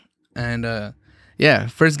 And yeah,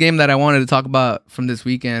 first game that I wanted to talk about from this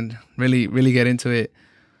weekend, really get into it.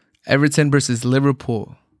 Everton versus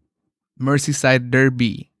Liverpool, Merseyside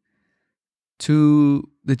derby. To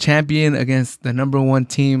the champion against the number one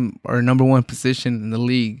team or number one position in the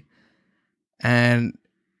league. And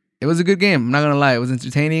it was a good game. I'm not going to lie. It was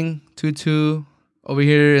entertaining. 2-2 over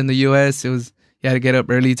here in the US. You had to get up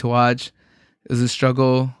early to watch. It was a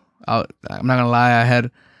struggle. I'm not going to lie. I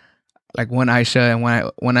had like one eye shut and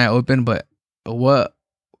one eye open, but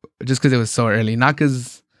just because it was so early. Not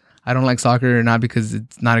because I don't like soccer, not because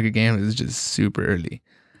it's not a good game. It was just super early.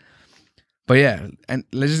 But yeah, and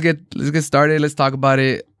let's get started. Let's talk about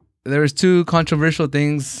it. There was two controversial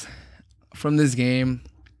things from this game.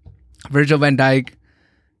 Virgil van Dijk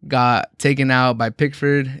got taken out by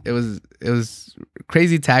Pickford. It was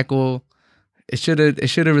crazy tackle. It should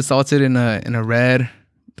have resulted in a red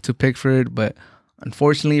to Pickford, but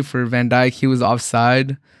unfortunately for Van Dijk, he was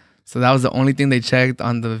offside. So that was the only thing they checked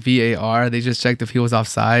on the VAR. They just checked if he was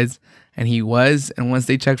offsides, and he was. And once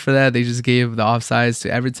they checked for that, they just gave the offsides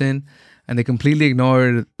to Everton. And they completely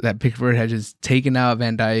ignored that Pickford had just taken out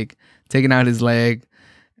Van Dijk, taken out his leg,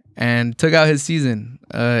 and took out his season.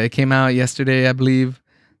 It came out yesterday, I believe,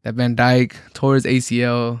 that Van Dijk tore his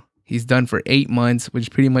ACL. He's done for 8 months, which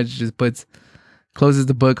pretty much just closes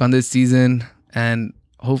the book on this season. And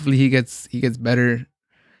hopefully he gets better.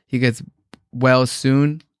 He gets well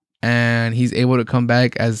soon, and he's able to come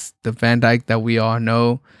back as the Van Dijk that we all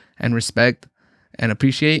know and respect and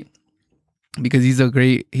appreciate. Because he's a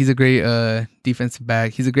great defensive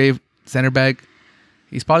back. He's a great center back.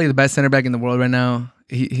 He's probably the best center back in the world right now.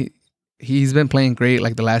 He's been playing great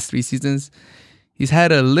like the last 3 seasons. He's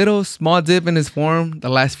had a little small dip in his form the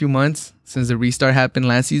last few months since the restart happened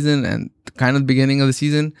last season and kind of the beginning of the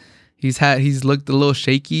season. He's looked a little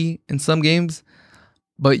shaky in some games,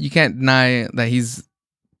 but you can't deny that he's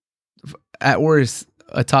at worst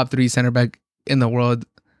a top 3 center back in the world.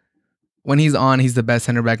 When he's on, he's the best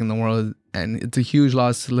center back in the world, and it's a huge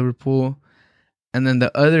loss to Liverpool. And then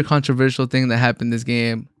the other controversial thing that happened this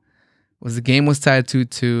game was the game was tied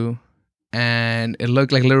 2-2, and it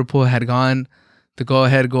looked like Liverpool had gone the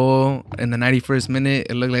go-ahead goal in the 91st minute.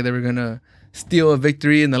 It looked like they were going to steal a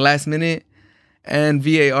victory in the last minute, and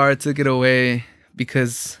VAR took it away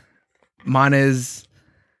because Manes,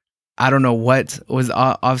 I don't know what was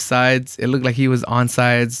offsides. It looked like he was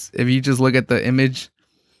onsides. If you just look at the image,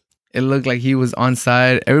 it looked like he was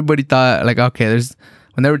onside. Everybody thought like, okay,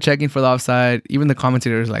 when they were checking for the offside, even the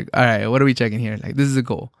commentators like, all right, what are we checking here? Like, this is a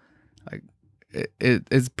goal. Like,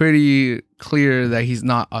 it's pretty clear that he's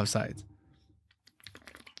not offside.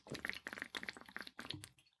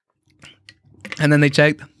 And then they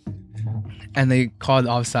checked, and they called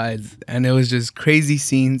offsides, and it was just crazy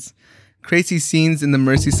scenes in the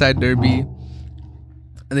Merseyside derby.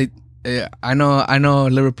 And I know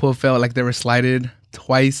Liverpool felt like they were slighted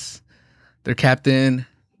twice. Their captain,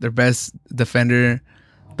 their best defender,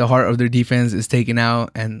 the heart of their defense is taken out,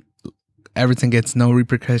 and Everton gets no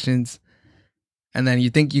repercussions. And then you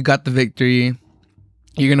think you got the victory,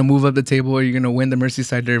 you're going to move up the table, or you're going to win the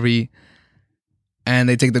Merseyside derby, and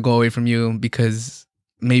they take the goal away from you because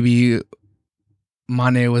maybe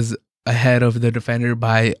Mane was ahead of the defender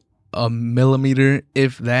by a millimeter,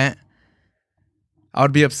 if that. I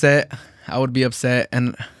would be upset,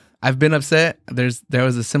 and I've been upset. There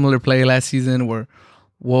was a similar play last season where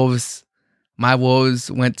my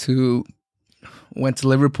Wolves went to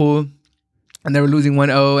Liverpool, and they were losing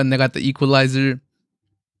 1-0, and they got the equalizer.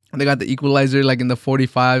 They got the equalizer like in the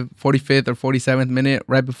 45th or 47th minute,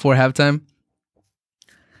 right before halftime.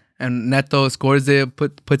 And Neto scores it,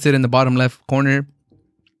 puts it in the bottom left corner,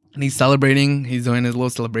 and he's celebrating. He's doing his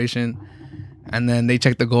little celebration, and then they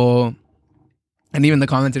check the goal. And even the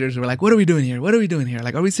commentators were like, what are we doing here?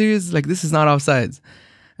 Like, are we serious? Like, this is not offsides.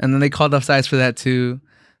 And then they called offsides for that too.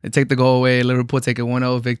 They take the goal away. Liverpool take a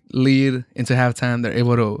 1-0 lead into halftime. They're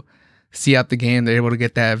able to see out the game. They're able to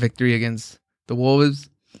get that victory against the Wolves.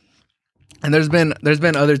 And there's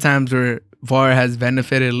been other times where VAR has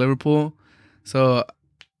benefited Liverpool. So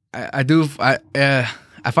I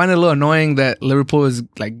find it a little annoying that Liverpool is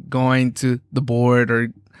like going to the board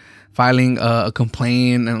or filing a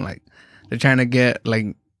complaint, and like they're trying to get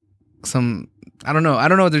like some, I don't know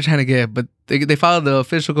what they're trying to get, but they filed the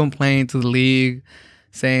official complaint to the league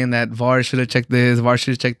saying that VAR should have checked this, VAR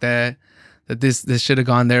should have checked that, that this should have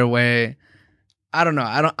gone their way. I don't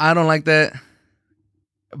know. I don't like that.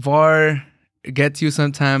 VAR gets you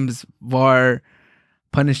sometimes. VAR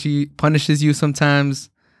punishes you sometimes.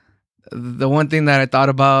 The one thing that I thought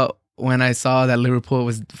about when I saw that Liverpool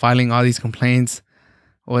was filing all these complaints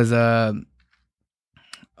was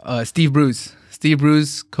Steve Bruce. Steve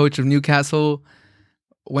Bruce, coach of Newcastle,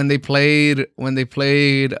 when they played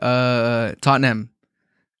Tottenham,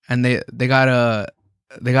 and they got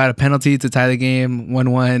a penalty to tie the game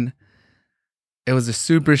 1-1. It was a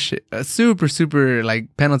super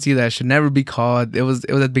like penalty that should never be called. It was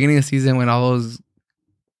at the beginning of the season when all those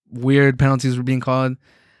weird penalties were being called.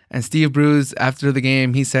 And Steve Bruce, after the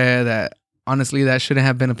game, he said that honestly that shouldn't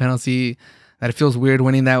have been a penalty, that it feels weird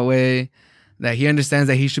winning that way, that he understands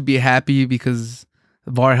that he should be happy because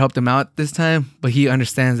the VAR helped him out this time, but he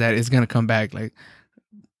understands that it's gonna come back. Like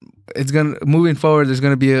it's gonna, moving forward, there's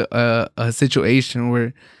gonna be a situation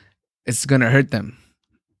where it's gonna hurt them.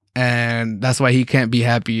 And that's why he can't be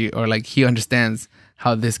happy, or like he understands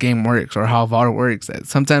how this game works or how VAR works. That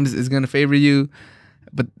sometimes it's gonna favor you,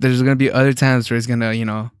 but there's gonna be other times where it's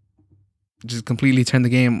gonna, just completely turn the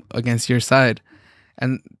game against your side.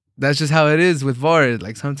 And that's just how it is with VAR.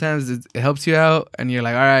 Like sometimes it helps you out, and you're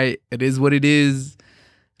like, all right, it is what it is.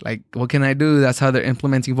 Like, what can I do? That's how they're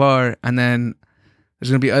implementing VAR. And then there's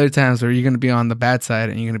gonna be other times where you're gonna be on the bad side,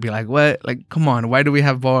 and you're gonna be like, what? Like, come on, why do we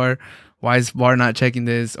have VAR? Why is VAR not checking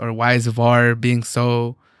this? Or why is VAR being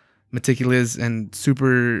so meticulous and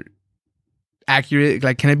super accurate?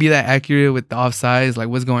 Like, can it be that accurate with the offsides? Like,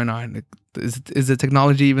 what's going on? Like, is the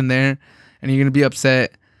technology even there? And you're gonna be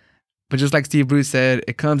upset. But just like Steve Bruce said,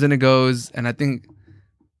 it comes and it goes. And I think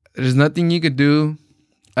there's nothing you could do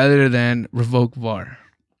other than revoke VAR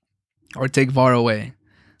or take VAR away.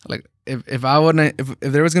 Like if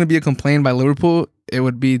there was gonna be a complaint by Liverpool, it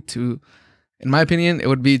would be to, in my opinion, it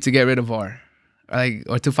would be to get rid of VAR, like,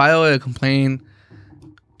 or to file a complaint,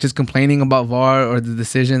 just complaining about VAR or the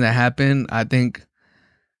decision that happened. I think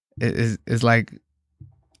is like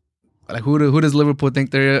who does Liverpool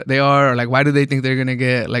think they are, or like why do they think they're gonna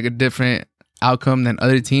get like a different outcome than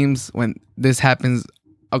other teams when this happens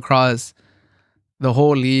across the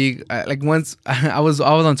whole league? Like once I was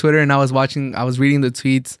on Twitter and I was reading the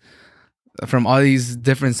tweets from all these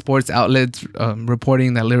different sports outlets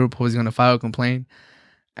reporting that Liverpool is gonna file a complaint,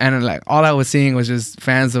 and like all I was seeing was just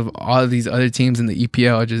fans of all of these other teams in the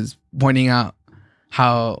EPL just pointing out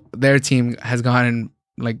how their team has gotten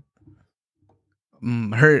like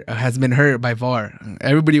has been hurt by VAR.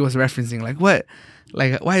 Everybody was referencing like, what,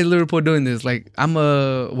 like, why is Liverpool doing this? Like, I'm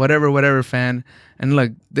a whatever fan, and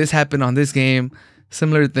look, this happened on this game,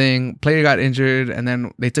 similar thing, player got injured, and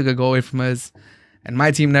then they took a goal away from us, and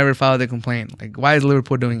my team never filed a complaint. Like, why is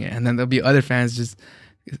Liverpool doing it? And then there'll be other fans just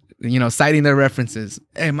citing their references.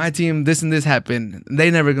 Hey, my team, this and this happened,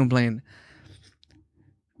 they never complained.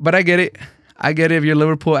 But I get it if you're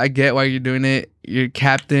Liverpool. I get why you're doing it. Your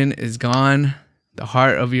captain is gone. The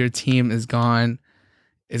heart of your team is gone.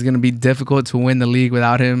 It's going to be difficult to win the league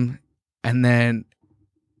without him. And then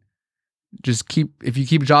if you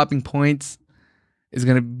keep dropping points, it's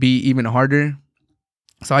going to be even harder.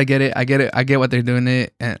 So I get it. I get what they're doing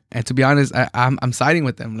it. And to be honest, I'm siding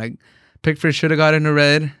with them. Like, Pickford should have gotten a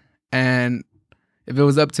red. And if it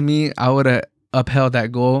was up to me, I would have upheld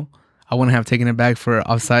that goal. I wouldn't have taken it back for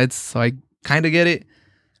offsides. So I kind of get it.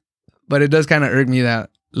 But it does kind of irk me that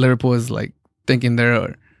Liverpool is like thinking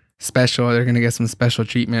they're special. They're going to get some special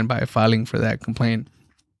treatment by filing for that complaint.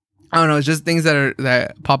 I don't know. It's just things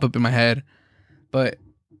that pop up in my head. But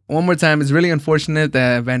one more time, it's really unfortunate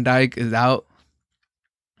that Van Dijk is out.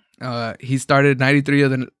 He started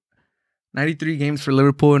 93 games for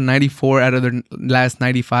Liverpool, 94 out of their last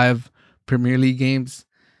 95 Premier League games.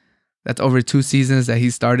 That's over 2 seasons that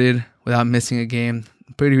he started without missing a game.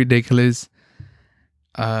 Pretty ridiculous.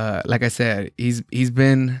 Like I said, he's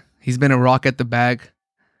been a rock at the back,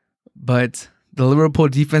 but the Liverpool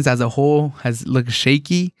defense as a whole has looked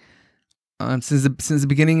shaky since the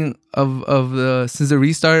beginning since the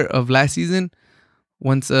restart of last season.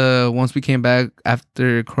 Once we came back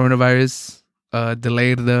after coronavirus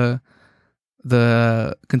delayed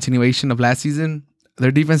the continuation of last season,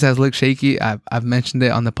 their defense has looked shaky. I've mentioned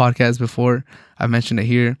it on the podcast before. I've mentioned it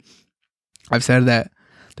here. I've said that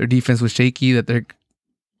their defense was shaky. That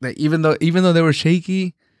even though they were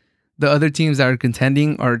shaky, the other teams that are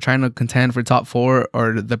contending or trying to contend for top 4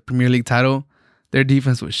 or the Premier League title, their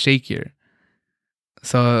defense was shakier.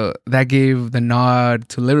 So that gave the nod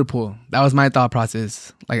to Liverpool. That was my thought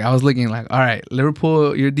process. Like I was looking like, all right,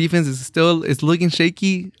 Liverpool, your defense is looking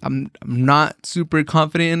shaky. I'm not super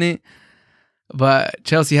confident in it. But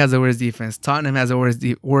Chelsea has the worst defense. Tottenham has the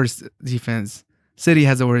worst defense. City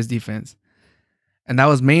has the worst defense. And that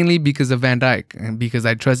was mainly because of Van Dijk and because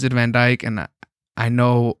I trusted Van Dijk and I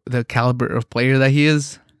know the caliber of player that he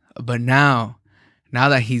is. But now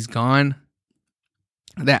that he's gone,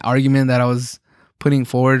 that argument that I was putting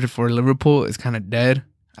forward for Liverpool is kind of dead.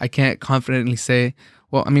 I can't confidently say,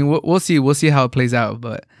 well, I mean, we'll see. We'll see how it plays out.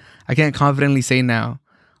 But I can't confidently say now,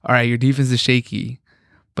 all right, your defense is shaky,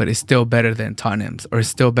 but it's still better than Tottenham's, or it's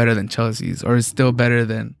still better than Chelsea's, or it's still better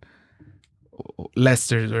than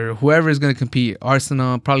Leicester's, or whoever is going to compete.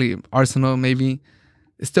 Arsenal maybe.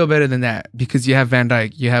 It's still better than that because you have Van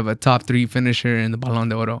Dijk. You have a top 3 finisher in the Ballon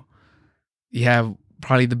d'Oro. You have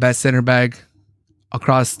probably the best center back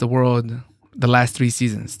across the world the last 3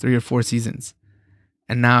 or 4 seasons.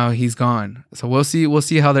 And now he's gone. So we'll see. We'll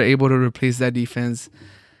see how they're able to replace that defense.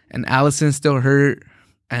 And Alisson's still hurt,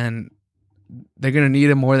 and they're going to need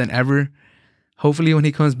him more than ever. Hopefully when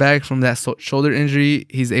he comes back from that shoulder injury,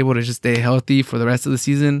 he's able to just stay healthy for the rest of the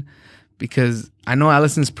season, because I know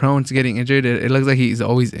Alisson's prone to getting injured. It looks like he's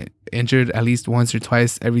always injured at least once or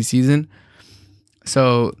twice every season.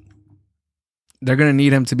 So they're going to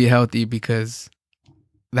need him to be healthy, because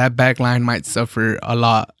that back line might suffer a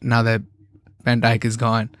lot now that Van Dijk is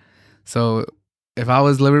gone. So if I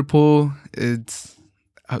was Liverpool, it's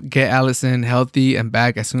get Alisson healthy and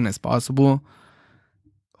back as soon as possible.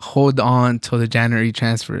 Hold on till the January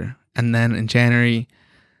transfer. And then in January,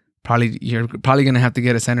 you're probably going to have to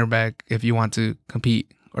get a center back if you want to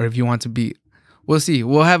compete, or if you want to be. We'll see.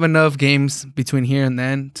 We'll have enough games between here and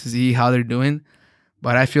then to see how they're doing.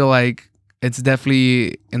 But I feel like it's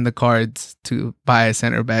definitely in the cards to buy a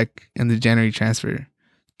center back in the January transfer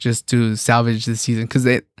just to salvage the season. Because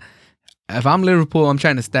if I'm Liverpool, I'm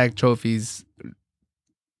trying to stack trophies,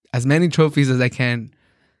 as many trophies as I can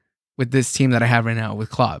with this team that I have right now with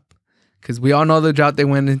Klopp. Because we all know the drought they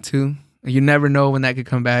went into. You never know when that could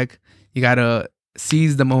come back. You got to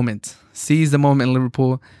seize the moment. Seize the moment,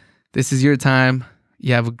 Liverpool. This is your time.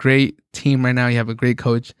 You have a great team right now. You have a great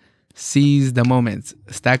coach. Seize the moment.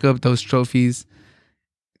 Stack up those trophies,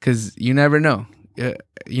 because you never know.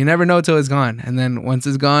 You never know till it's gone. And then once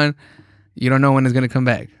it's gone, you don't know when it's going to come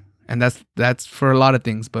back. And that's for a lot of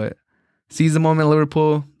things. But seize the moment,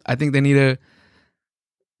 Liverpool. I think they need to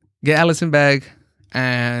get Alisson back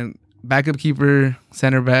and backup keeper,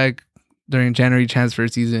 center back during January transfer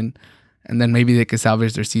season. And then maybe they could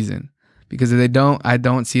salvage their season. Because if they don't, I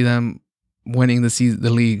don't see them winning the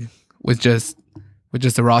league with just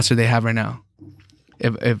the roster they have right now.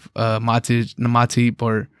 If Matip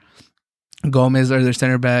or Gomez are their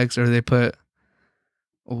center backs, or they put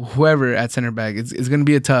whoever at center back, it's going to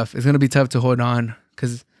be tough. It's going to be tough to hold on,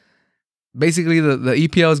 because basically the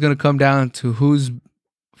EPL is going to come down to whose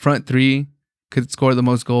front 3 could score the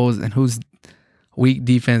most goals and whose weak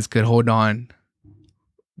defense could hold on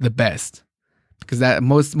the best. Because that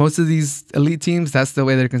most of these elite teams, that's the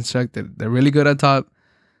way they're constructed. They're really good on top.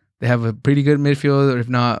 They have a pretty good midfield, or if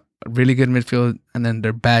not, a really good midfield, and then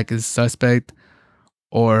their back is suspect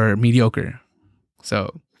or mediocre.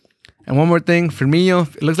 So, and one more thing,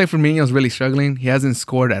 Firmino. It looks like Firmino's really struggling. He hasn't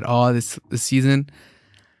scored at all this season,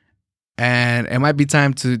 and it might be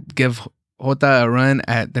time to give Jota a run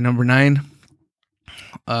at the number 9.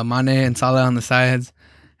 Mane and Salah on the sides,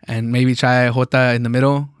 and maybe try Jota in the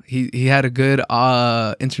middle. He had a good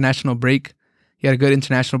international break.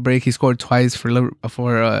 He scored twice for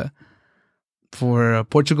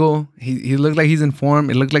Portugal. He looked like he's in form.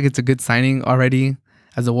 It looked like it's a good signing already.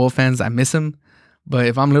 As a Wolves fans, I miss him. But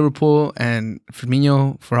if I'm Liverpool and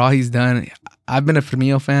Firmino, for all he's done, I've been a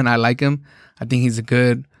Firmino fan. I like him. I think he's a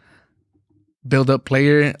good build-up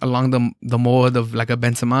player along the mold of like a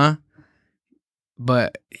Benzema.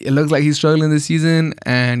 But it looks like he's struggling this season,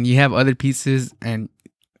 and you have other pieces, and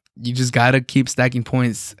you just got to keep stacking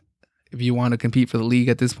points if you want to compete for the league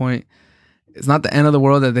at this point. It's not the end of the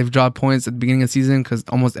world that they've dropped points at the beginning of the season, because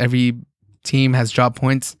almost every team has dropped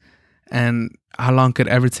points. And how long could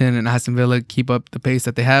Everton and Aston Villa keep up the pace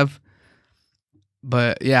that they have?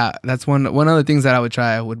 But yeah, that's one of the things that I would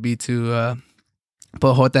try would be to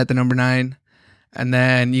put Jota at the number 9. And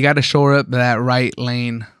then you got to shore up that right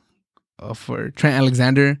lane for Trent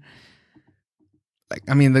Alexander. Like,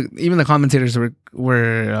 I mean, even the commentators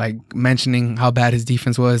were like mentioning how bad his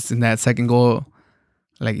defense was in that second goal.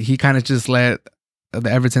 Like he kind of just let the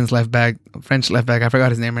Everton's left back, French left back, I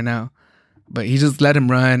forgot his name right now, but he just let him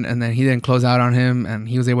run, and then he didn't close out on him, and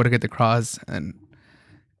he was able to get the cross. And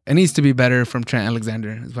it needs to be better from Trent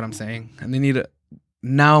Alexander, is what I'm saying. And they need to,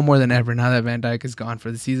 now more than ever, now that Van Dijk is gone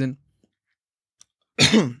for the season.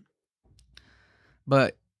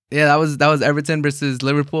 But yeah, that was Everton versus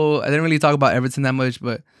Liverpool. I didn't really talk about Everton that much,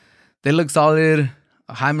 but they look solid.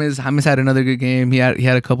 James had another good game. He had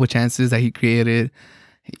a couple chances that he created.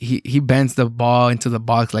 He bends the ball into the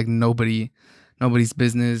box like nobody's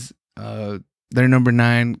business. Their number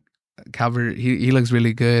 9, Calvert, he looks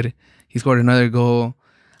really good. He scored another goal.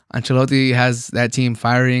 Ancelotti has that team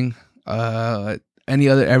firing. Any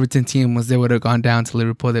other Everton team, was they would have gone down to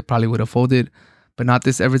Liverpool, they probably would have folded, but not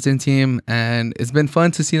this Everton team. And it's been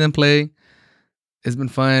fun to see them play. It's been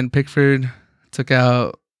fun. Pickford took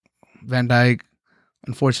out Van Dijk,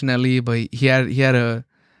 unfortunately, but he had a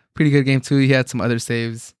pretty good game too. He had some other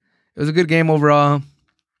saves. It was a good game overall.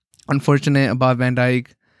 Unfortunate about Van Dijk.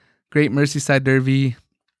 Great Merseyside derby.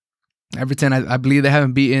 Everton, I believe they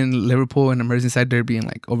haven't beaten Liverpool in a Merseyside derby in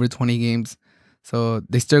like over 20 games. So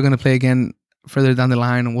they're still going to play again further down the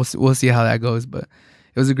line, and we'll see how that goes. But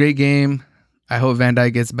it was a great game. I hope Van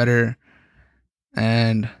Dijk gets better.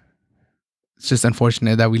 And it's just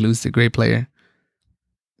unfortunate that we lose a great player.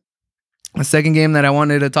 The second game that I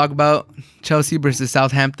wanted to talk about, Chelsea versus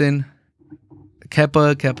Southampton.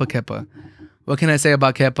 Kepa. What can I say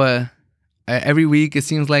about Kepa? Every week, it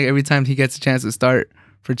seems like every time he gets a chance to start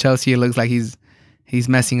for Chelsea, it looks like he's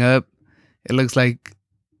messing up. It looks like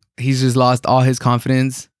he's just lost all his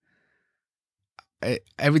confidence. The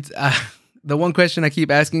one question I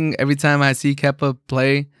keep asking every time I see Kepa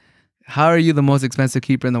play: how are you the most expensive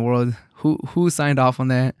keeper in the world? Who signed off on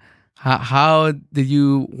that? How did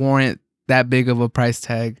you warrant that big of a price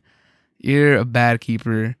tag? You're a bad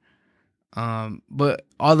keeper. But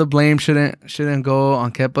all the blame shouldn't go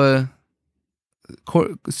on Kepa.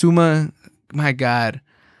 Suma, my God.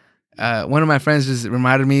 One of my friends just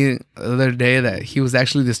reminded me the other day that he was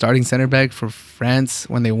actually the starting center back for France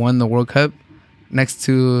when they won the World Cup, next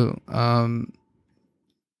to the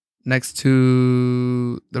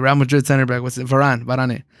Real Madrid center back. What's it?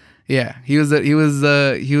 Varane. Yeah, he was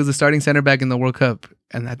the starting center back in the World Cup,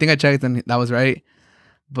 and I think I checked and that was right.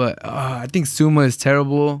 But I think Suma is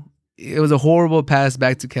terrible. It was a horrible pass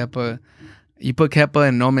back to Kepa. You put Kepa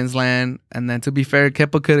in no man's land, and then to be fair,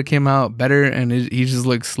 Kepa could have came out better, and he just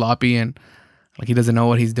looks sloppy and like he doesn't know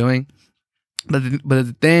what he's doing. But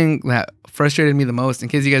the thing that frustrated me the most, in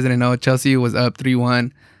case you guys didn't know, Chelsea was up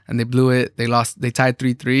 3-1 and they blew it. They tied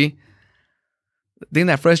 3-3. The thing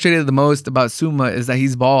that frustrated the most about Suma is that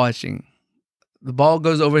he's ball watching. The ball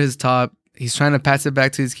goes over his top. He's trying to pass it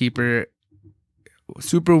back to his keeper.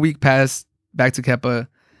 Super weak pass back to Kepa,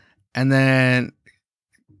 and then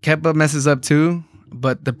Kepa messes up too,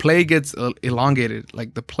 but the play gets elongated.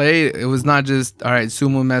 Like the play, it was not just, all right,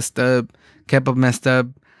 Sumo messed up, Kepa messed up,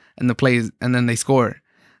 and then they score.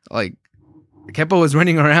 Like Kepa was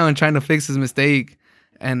running around trying to fix his mistake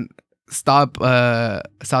and stop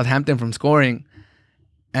Southampton from scoring.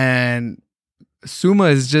 And Suma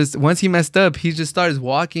is just, once he messed up, he just starts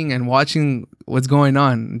walking and watching what's going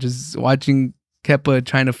on, just watching Kepa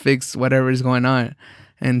trying to fix whatever is going on.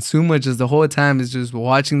 And Suma just the whole time is just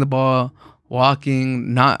watching the ball,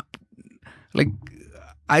 walking, not like,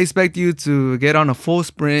 I expect you to get on a full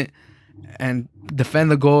sprint and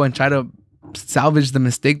defend the goal and try to salvage the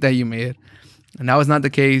mistake that you made. And that was not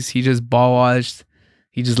the case. He just ball watched.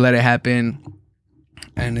 He just let it happen.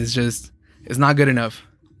 And it's not good enough.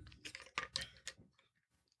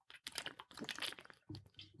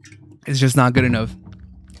 It's just not good enough.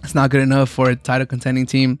 It's not good enough for a title contending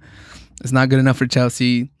team. It's not good enough for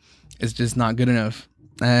Chelsea. It's just not good enough.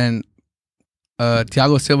 And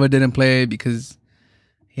Thiago Silva didn't play because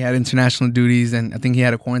he had international duties, and I think he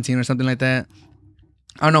had a quarantine or something like that.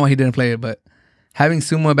 I don't know why he didn't play it, but having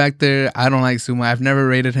Suma back there, I don't like Suma. I've never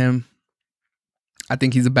rated him. I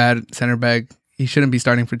think he's a bad center back. He shouldn't be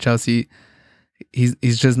starting for Chelsea. He's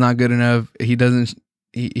just not good enough. He doesn't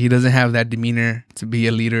have that demeanor to be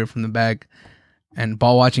a leader from the back. And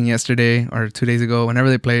ball watching yesterday or 2 days ago, whenever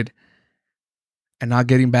they played, and not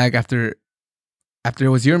getting back after it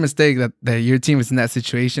was your mistake that your team is in that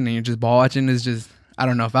situation and you're just ball watching is just, I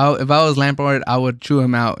don't know. If I was Lampard, I would chew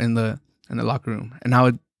him out in the locker room, and I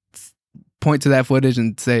would point to that footage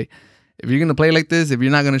and say, if you're gonna play like this, if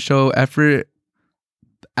you're not gonna show effort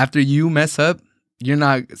after you mess up, you're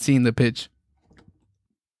not seeing the pitch.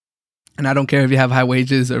 And I don't care if you have high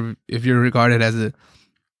wages or if you're regarded as a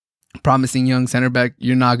promising young center back,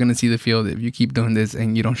 you're not gonna see the field if you keep doing this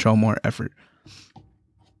and you don't show more effort.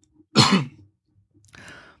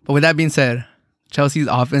 But with that being said, Chelsea's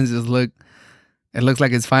offense it looks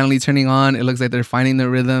like it's finally turning on. It looks like they're finding their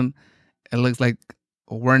rhythm. It looks like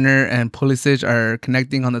Werner and Pulisic are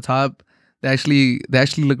connecting on the top. They actually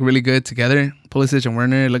look really good together. Pulisic and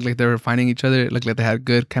Werner looked like they were finding each other. It looked like they had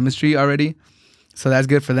good chemistry already. So that's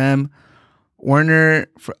good for them. Werner,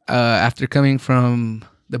 after coming from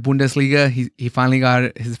the Bundesliga, he finally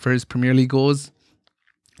got his first Premier League goals.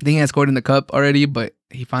 I think he had scored in the cup already, but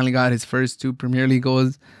he finally got his first 2 Premier League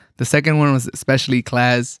goals. The second one was especially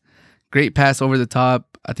class. Great pass over the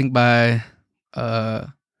top, I think by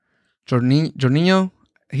Jorginho.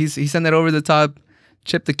 He sent it over the top,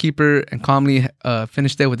 chipped the keeper, and calmly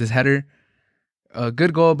finished it with his header.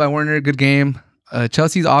 Good goal by Werner, good game.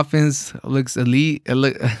 Chelsea's offense looks elite.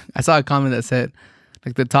 I saw a comment that said,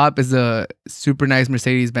 like, the top is a super nice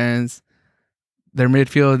Mercedes-Benz. Their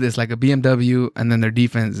midfield is like a BMW, and then their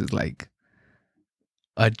defense is like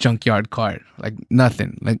a junkyard car, like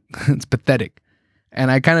nothing. Like, it's pathetic.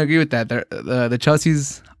 And I kind of agree with that. The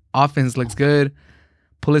Chelsea's offense looks good.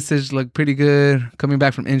 Pulisic looked pretty good coming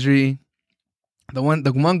back from injury. The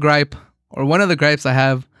one gripe, or one of the gripes I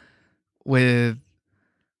have with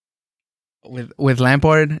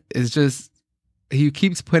Lampard is just he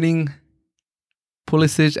keeps putting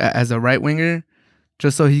Pulisic as a right winger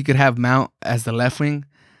just so he could have Mount as the left wing.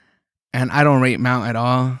 And I don't rate Mount at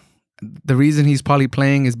all. The reason he's probably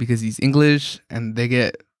playing is because he's English and they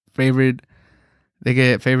get favorited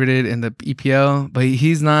in the EPL, but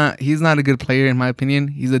he's not a good player in my opinion.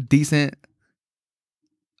 He's a decent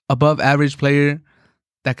above average player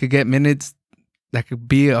that could get minutes, that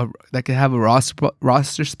could have a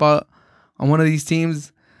roster spot on one of these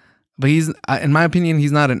teams. But in my opinion,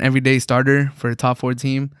 he's not an everyday starter for a top 4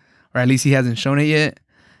 team, or at least he hasn't shown it yet.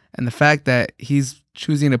 And the fact that he's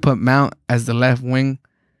choosing to put Mount as the left wing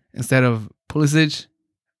instead of Pulisic,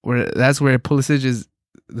 that's where Pulisic is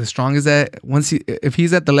the strongest at. If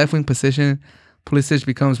he's at the left wing position, Pulisic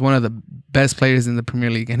becomes one of the best players in the Premier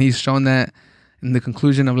League, and he's shown that in the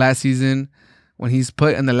conclusion of last season. When he's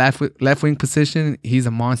put in the left wing position, he's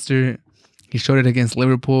a monster. He showed it against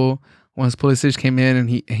Liverpool. Once Pulisic came in and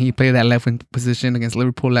he played that left wing position against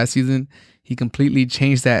Liverpool last season, he completely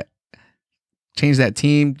changed that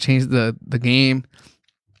team, changed the game.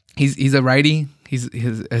 He's a righty.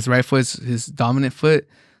 His right foot's his dominant foot.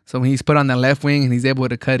 So when he's put on that left wing and he's able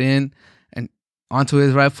to cut in and onto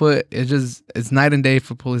his right foot, it's night and day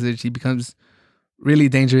for Pulisic. He becomes really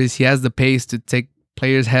dangerous. He has the pace to take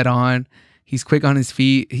players head on. He's quick on his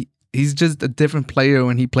feet. He's just a different player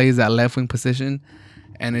when he plays that left wing position.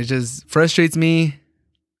 And it just frustrates me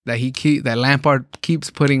that that Lampard keeps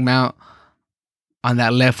putting Mount on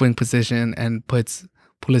that left wing position and puts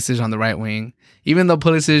Pulisic on the right wing. Even though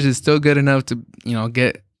Pulisic is still good enough to,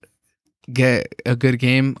 get a good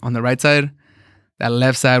game on the right side, that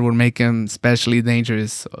left side would make him especially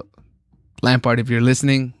dangerous. So, Lampard, if you're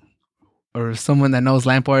listening, or someone that knows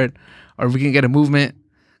Lampard, or if we can get a movement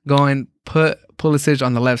going, put Pulisic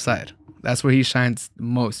on the left side. That's where he shines the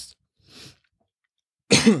most.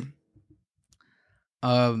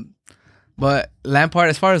 But Lampard,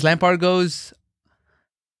 as far as Lampard goes,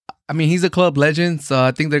 I mean, he's a club legend, so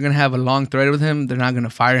I think they're gonna have a long thread with him. They're not gonna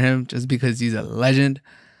fire him just because he's a legend.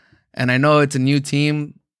 And I know it's a new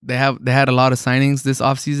team. They had a lot of signings this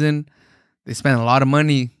offseason. They spent a lot of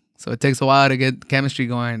money, so it takes a while to get chemistry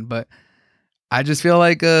going. But I just feel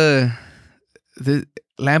like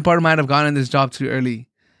Lampard might have gotten this job too early.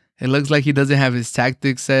 It looks like he doesn't have his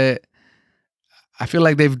tactics set. I feel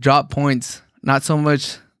like they've dropped points, not so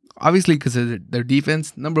much, obviously, because of their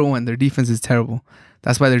defense. Number one, their defense is terrible.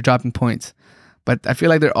 That's why they're dropping points. But I feel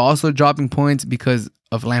like they're also dropping points because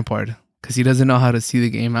of Lampard, because he doesn't know how to see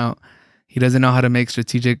the game out. He doesn't know how to make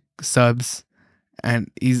strategic subs.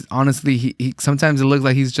 And he's honestly, he sometimes it looks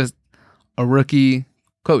like he's just a rookie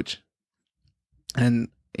coach. And,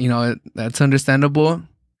 that's understandable.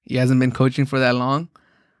 He hasn't been coaching for that long.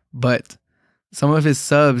 But some of his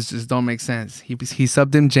subs just don't make sense. He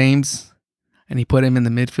subbed in James and he put him in the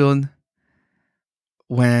midfield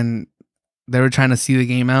when they were trying to see the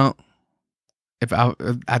game out.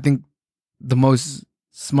 I think the most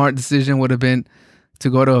smart decision would have been to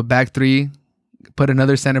go to a back 3, put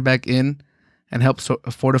another center back in, and help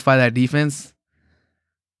fortify that defense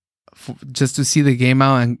just to see the game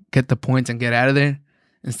out and get the points and get out of there.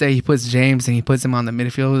 Instead, he puts James and he puts him on the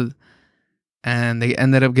midfield, and they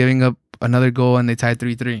ended up giving up another goal and they tied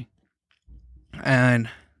 3-3. And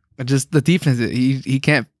just the defense, he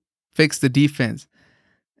can't fix the defense.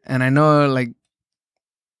 And I know, like,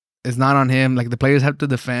 it's not on him. Like, the players have to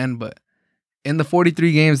defend, but in the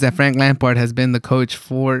 43 games that Frank Lampard has been the coach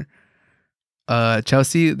for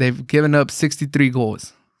Chelsea, they've given up 63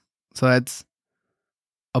 goals. So that's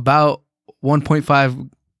about 1.5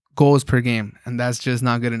 goals per game, and that's just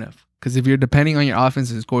not good enough. Because if you're depending on your offense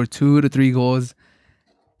to score 2 to 3 goals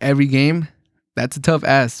every game, that's a tough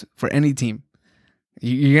ask for any team.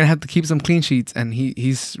 You're gonna have to keep some clean sheets, and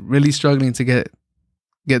he's really struggling to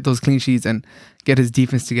get those clean sheets and get his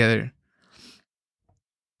defense together.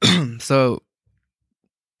 So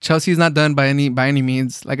Chelsea's not done by any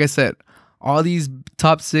means. Like I said, all these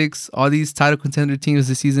top 6, all these title contender teams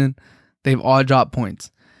this season, they've all dropped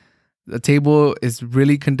points. The table is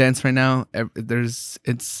really condensed right now.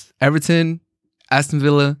 It's Everton, Aston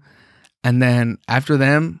Villa, and then after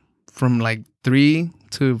them, from like 3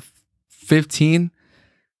 to 15,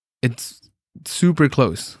 it's super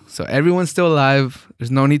close. So everyone's still alive.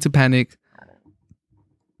 There's no need to panic.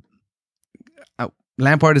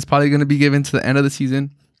 Lampard is probably going to be given to the end of the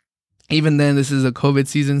season. Even then, this is a COVID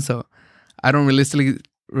season, so I don't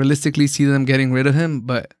realistically see them getting rid of him,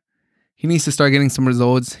 but he needs to start getting some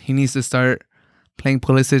results. He needs to start playing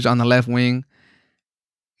Pulisic on the left wing.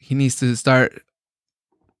 He needs to start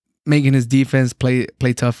making his defense play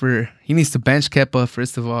tougher. He needs to bench Kepa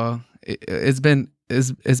first of all. It's been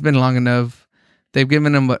long enough. They've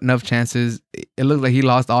given him enough chances. It looks like he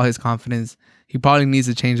lost all his confidence. He probably needs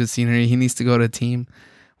to change the scenery. He needs to go to a team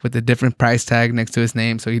with a different price tag next to his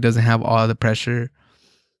name so he doesn't have all the pressure.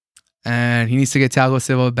 And he needs to get Thiago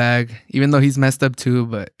Silva back, even though he's messed up too,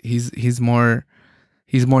 but he's more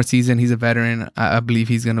seasoned. He's a veteran. I believe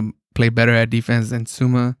he's going to play better at defense than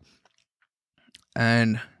Suma.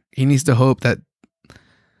 And he needs to hope that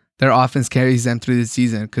their offense carries them through the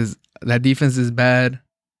season, because that defense is bad.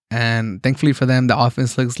 And thankfully for them, the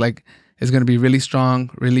offense looks like it's going to be really strong,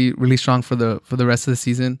 really strong for the rest of the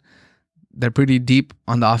season. They're pretty deep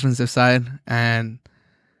on the offensive side, and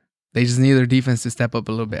they just need their defense to step up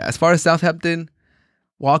a little bit. As far as Southampton,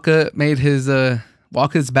 Walker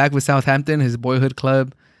Walker's back with Southampton, his boyhood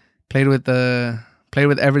club. Played with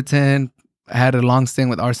Everton. Had a long stint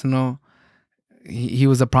with Arsenal. He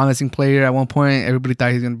was a promising player at one point. Everybody thought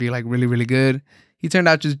he was going to be like really good. He turned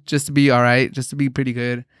out just to be all right, just to be pretty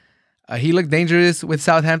good. He looked dangerous with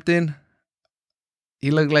Southampton. He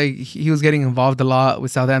looked like he was getting involved a lot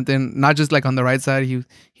with Southampton, not just like on the right side. He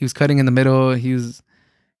was cutting in the middle. He's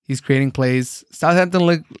creating plays. Southampton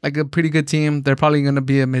looked like a pretty good team. They're probably going to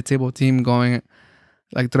be a mid-table team going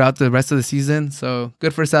like throughout the rest of the season. So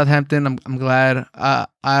good for Southampton. I'm glad.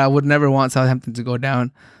 I would never want Southampton to go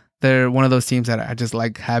down. They're one of those teams that I just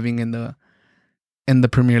like having in the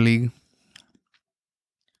Premier League.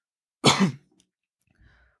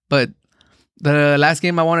 But the last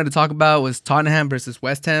game I wanted to talk about was Tottenham versus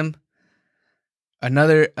West Ham.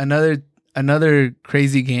 Another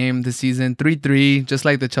crazy game this season. 3-3, just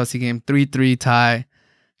like the Chelsea game. 3-3 tie.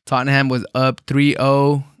 Tottenham was up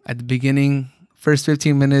 3-0 at the beginning, first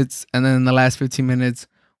 15 minutes, and then in the last 15 minutes,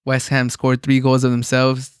 West Ham scored 3 goals of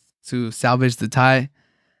themselves to salvage the tie.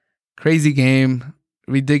 Crazy game.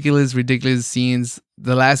 Ridiculous scenes.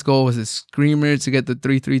 The last goal was a screamer to get the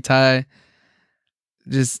 3-3 tie.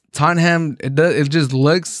 Just Tottenham, it just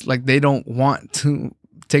looks like they don't want to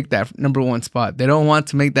take that number 1 spot. They don't want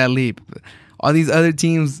to make that leap. All these other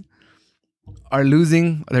teams are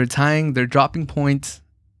losing, they're tying, they're dropping points.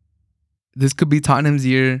 This could be Tottenham's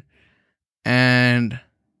year, and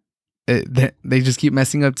they just keep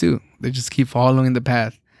messing up too. They just keep following the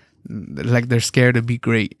path, like they're scared to be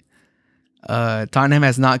great. Tottenham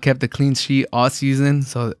has not kept a clean sheet all season,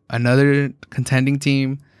 so another contending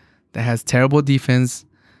team that has terrible defense.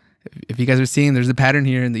 If you guys are seeing, there's a pattern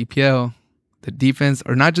here in the EPL. The defense,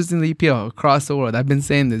 or not just in the EPL, across the world. I've been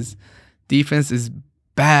saying this. Defense is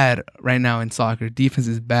bad right now in soccer. Defense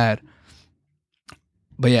is bad.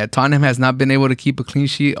 But yeah, Tottenham has not been able to keep a clean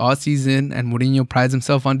sheet all season, and Mourinho prides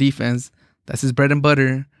himself on defense. That's his bread and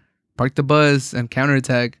butter. Park the bus and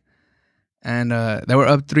counterattack. And they were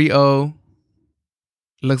up 3-0.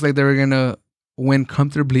 Looks like they were going to win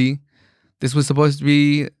comfortably. This was supposed to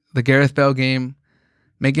be the Gareth Bale game,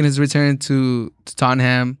 making his return to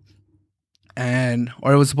Tottenham.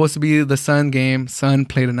 Or it was supposed to be the Son game. Son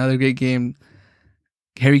played another great game.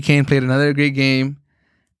 Harry Kane played another great game.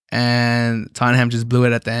 And Tottenham just blew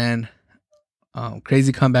it at the end.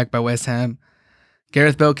 Crazy comeback by West Ham.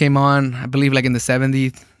 Gareth Bale came on, I believe, like in the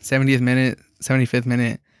 70th minute, 75th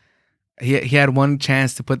minute. He had one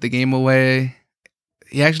chance to put the game away.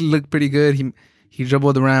 He actually looked pretty good. He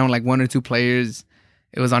dribbled around like 1 or 2 players.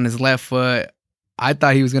 It was on his left foot. I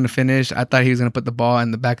thought he was going to finish. I thought he was going to put the ball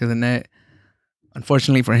in the back of the net.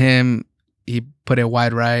 Unfortunately for him, he put it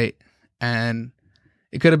wide right. And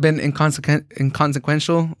it could have been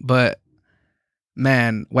inconsequential, but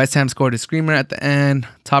man, West Ham scored a screamer at the end.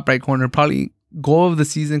 Top right corner. Probably goal of the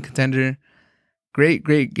season contender. Great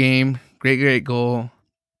game. Great goal.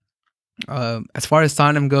 As far as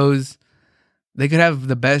Tottenham goes, they could have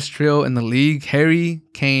the best trio in the league: Harry,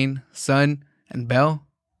 Kane, Son, and Bell.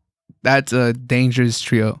 That's a dangerous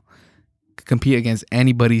trio. Could compete against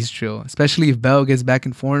anybody's trio, especially if Bell gets back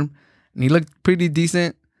in form. And he looked pretty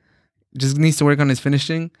decent. Just needs to work on his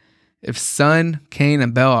finishing. If Son, Kane,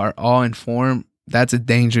 and Bell are all in form, that's a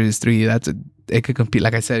dangerous three. It could compete.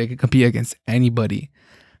 Like I said, it could compete against anybody.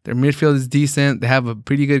 Their midfield is decent. They have a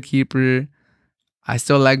pretty good keeper. I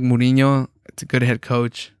still like Mourinho. It's a good head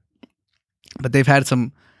coach. But they've had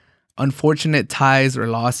some unfortunate ties or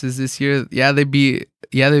losses this year. They beat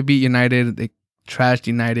United. They trashed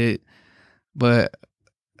United. But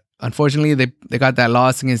unfortunately, they got that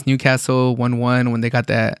loss against Newcastle 1-1 when they got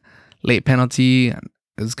that late penalty. It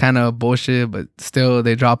was kind of bullshit, but still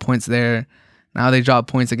they dropped points there. Now they drop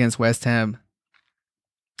points against West Ham.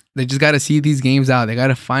 They just got to see these games out. They got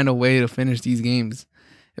to find a way to finish these games.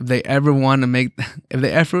 If they ever want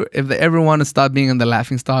to stop being on the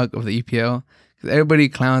laughingstock of the EPL, because everybody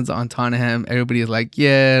clowns on Tottenham. Everybody is like,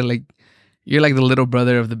 yeah, like you're like the little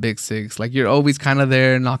brother of the big six. Like you're always kind of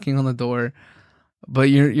there knocking on the door, but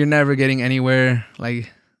you're never getting anywhere.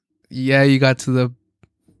 Like, yeah, you got to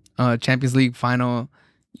the Champions League final,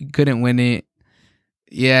 you couldn't win it.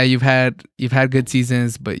 Yeah, you've had good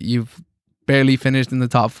seasons, but you've barely finished in the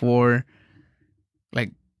top four.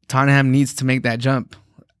 Like Tottenham needs to make that jump.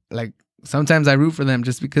 Like sometimes I root for them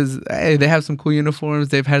just because hey, they have some cool uniforms.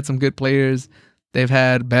 They've had some good players. They've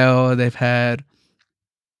had Bell. They've had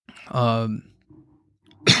they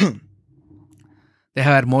have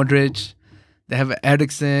had Modric. They have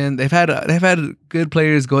Eriksen. They've had good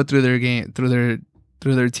players go through their game through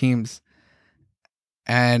their teams,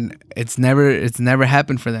 and it's never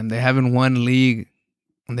happened for them. They haven't won league,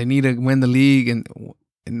 and they need to win the league in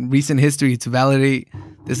recent history to validate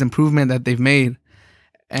this improvement that they've made.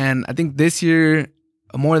 And I think this year,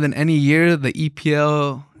 more than any year, the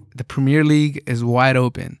EPL, the Premier League is wide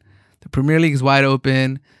open. The Premier League is wide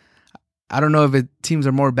open. I don't know if teams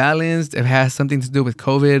are more balanced. It has something to do with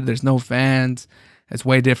COVID. There's no fans. It's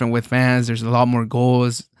way different with fans. There's a lot more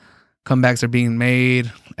goals. Comebacks are being made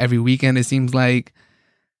every weekend, it seems like.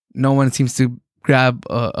 No one seems to grab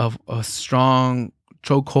a strong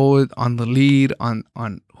chokehold on the lead, on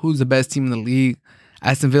who's the best team in the league.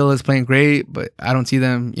 Aston Villa is playing great, but I don't see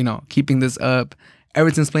them, keeping this up.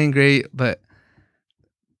 Everton's playing great, but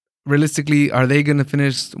realistically, are they going to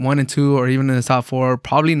finish 1 and 2 or even in the top 4?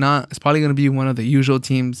 Probably not. It's probably going to be one of the usual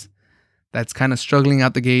teams that's kind of struggling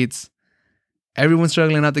out the gates. Everyone's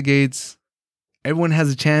struggling out the gates. Everyone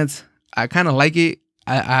has a chance. I kind of like it.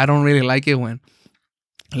 I don't really like it when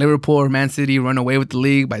Liverpool or Man City run away with the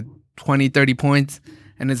league by 20, 30 points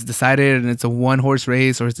and it's decided and it's a 1-horse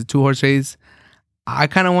race or it's a 2-horse race. I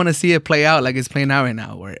kind of want to see it play out like it's playing out right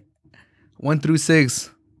now, where 1 through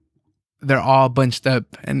 6, they're all bunched up,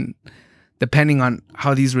 and depending on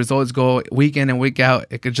how these results go week in and week out,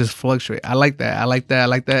 it could just fluctuate. I like that. I think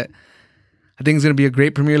it's going to be a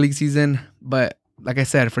great Premier League season, but like I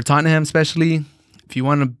said, for Tottenham especially, if you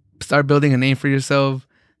want to start building a name for yourself,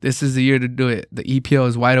 this is the year to do it. The EPL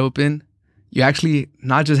is wide open. You actually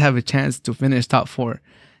not just have a chance to finish top 4,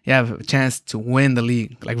 you have a chance to win the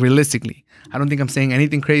league, like realistically. I don't think I'm saying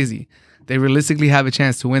anything crazy. They realistically have a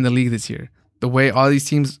chance to win the league this year. The way all these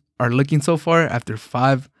teams are looking so far, after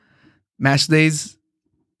 5 match days,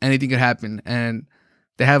 anything could happen. And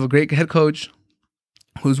they have a great head coach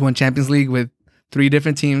who's won Champions League with 3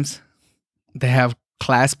 different teams. They have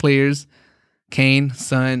class players, Kane,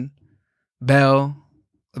 Son, Bell,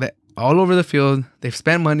 all over the field. They've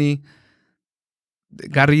spent money.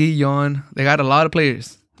 Garrillon. They got a lot of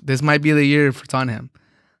players. This might be the year for Tottenham.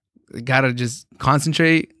 You gotta just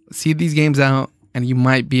concentrate, see these games out, and you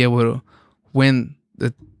might be able to win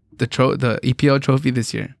the EPL trophy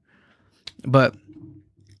this year. But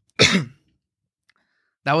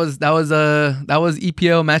that was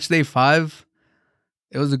EPL match day 5.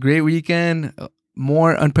 It was a great weekend.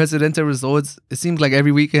 More unprecedented results. It seems like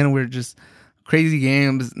every weekend we're just crazy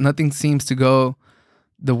games. Nothing seems to go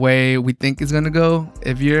the way we think it's gonna go.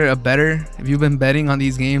 If you've been betting on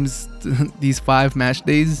these games, these 5 match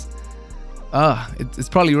days, it's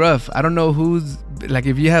probably rough. I don't know who's like,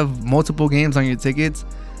 if you have multiple games on your tickets,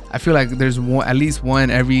 I feel like there's at least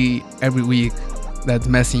one every week that's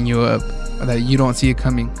messing you up, that you don't see it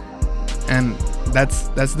coming. And that's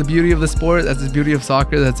the beauty of the sport. That's the beauty of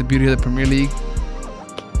soccer. That's the beauty of the Premier League.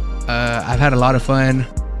 I've had a lot of fun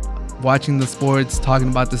watching the sports, talking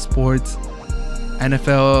about the sports.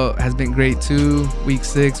 NFL has been great too. Week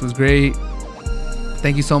 6 was great.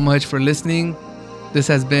 Thank you so much for listening. This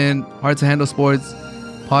has been Hard to Handle Sports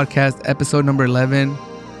podcast, episode number 11.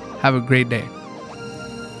 Have a great day.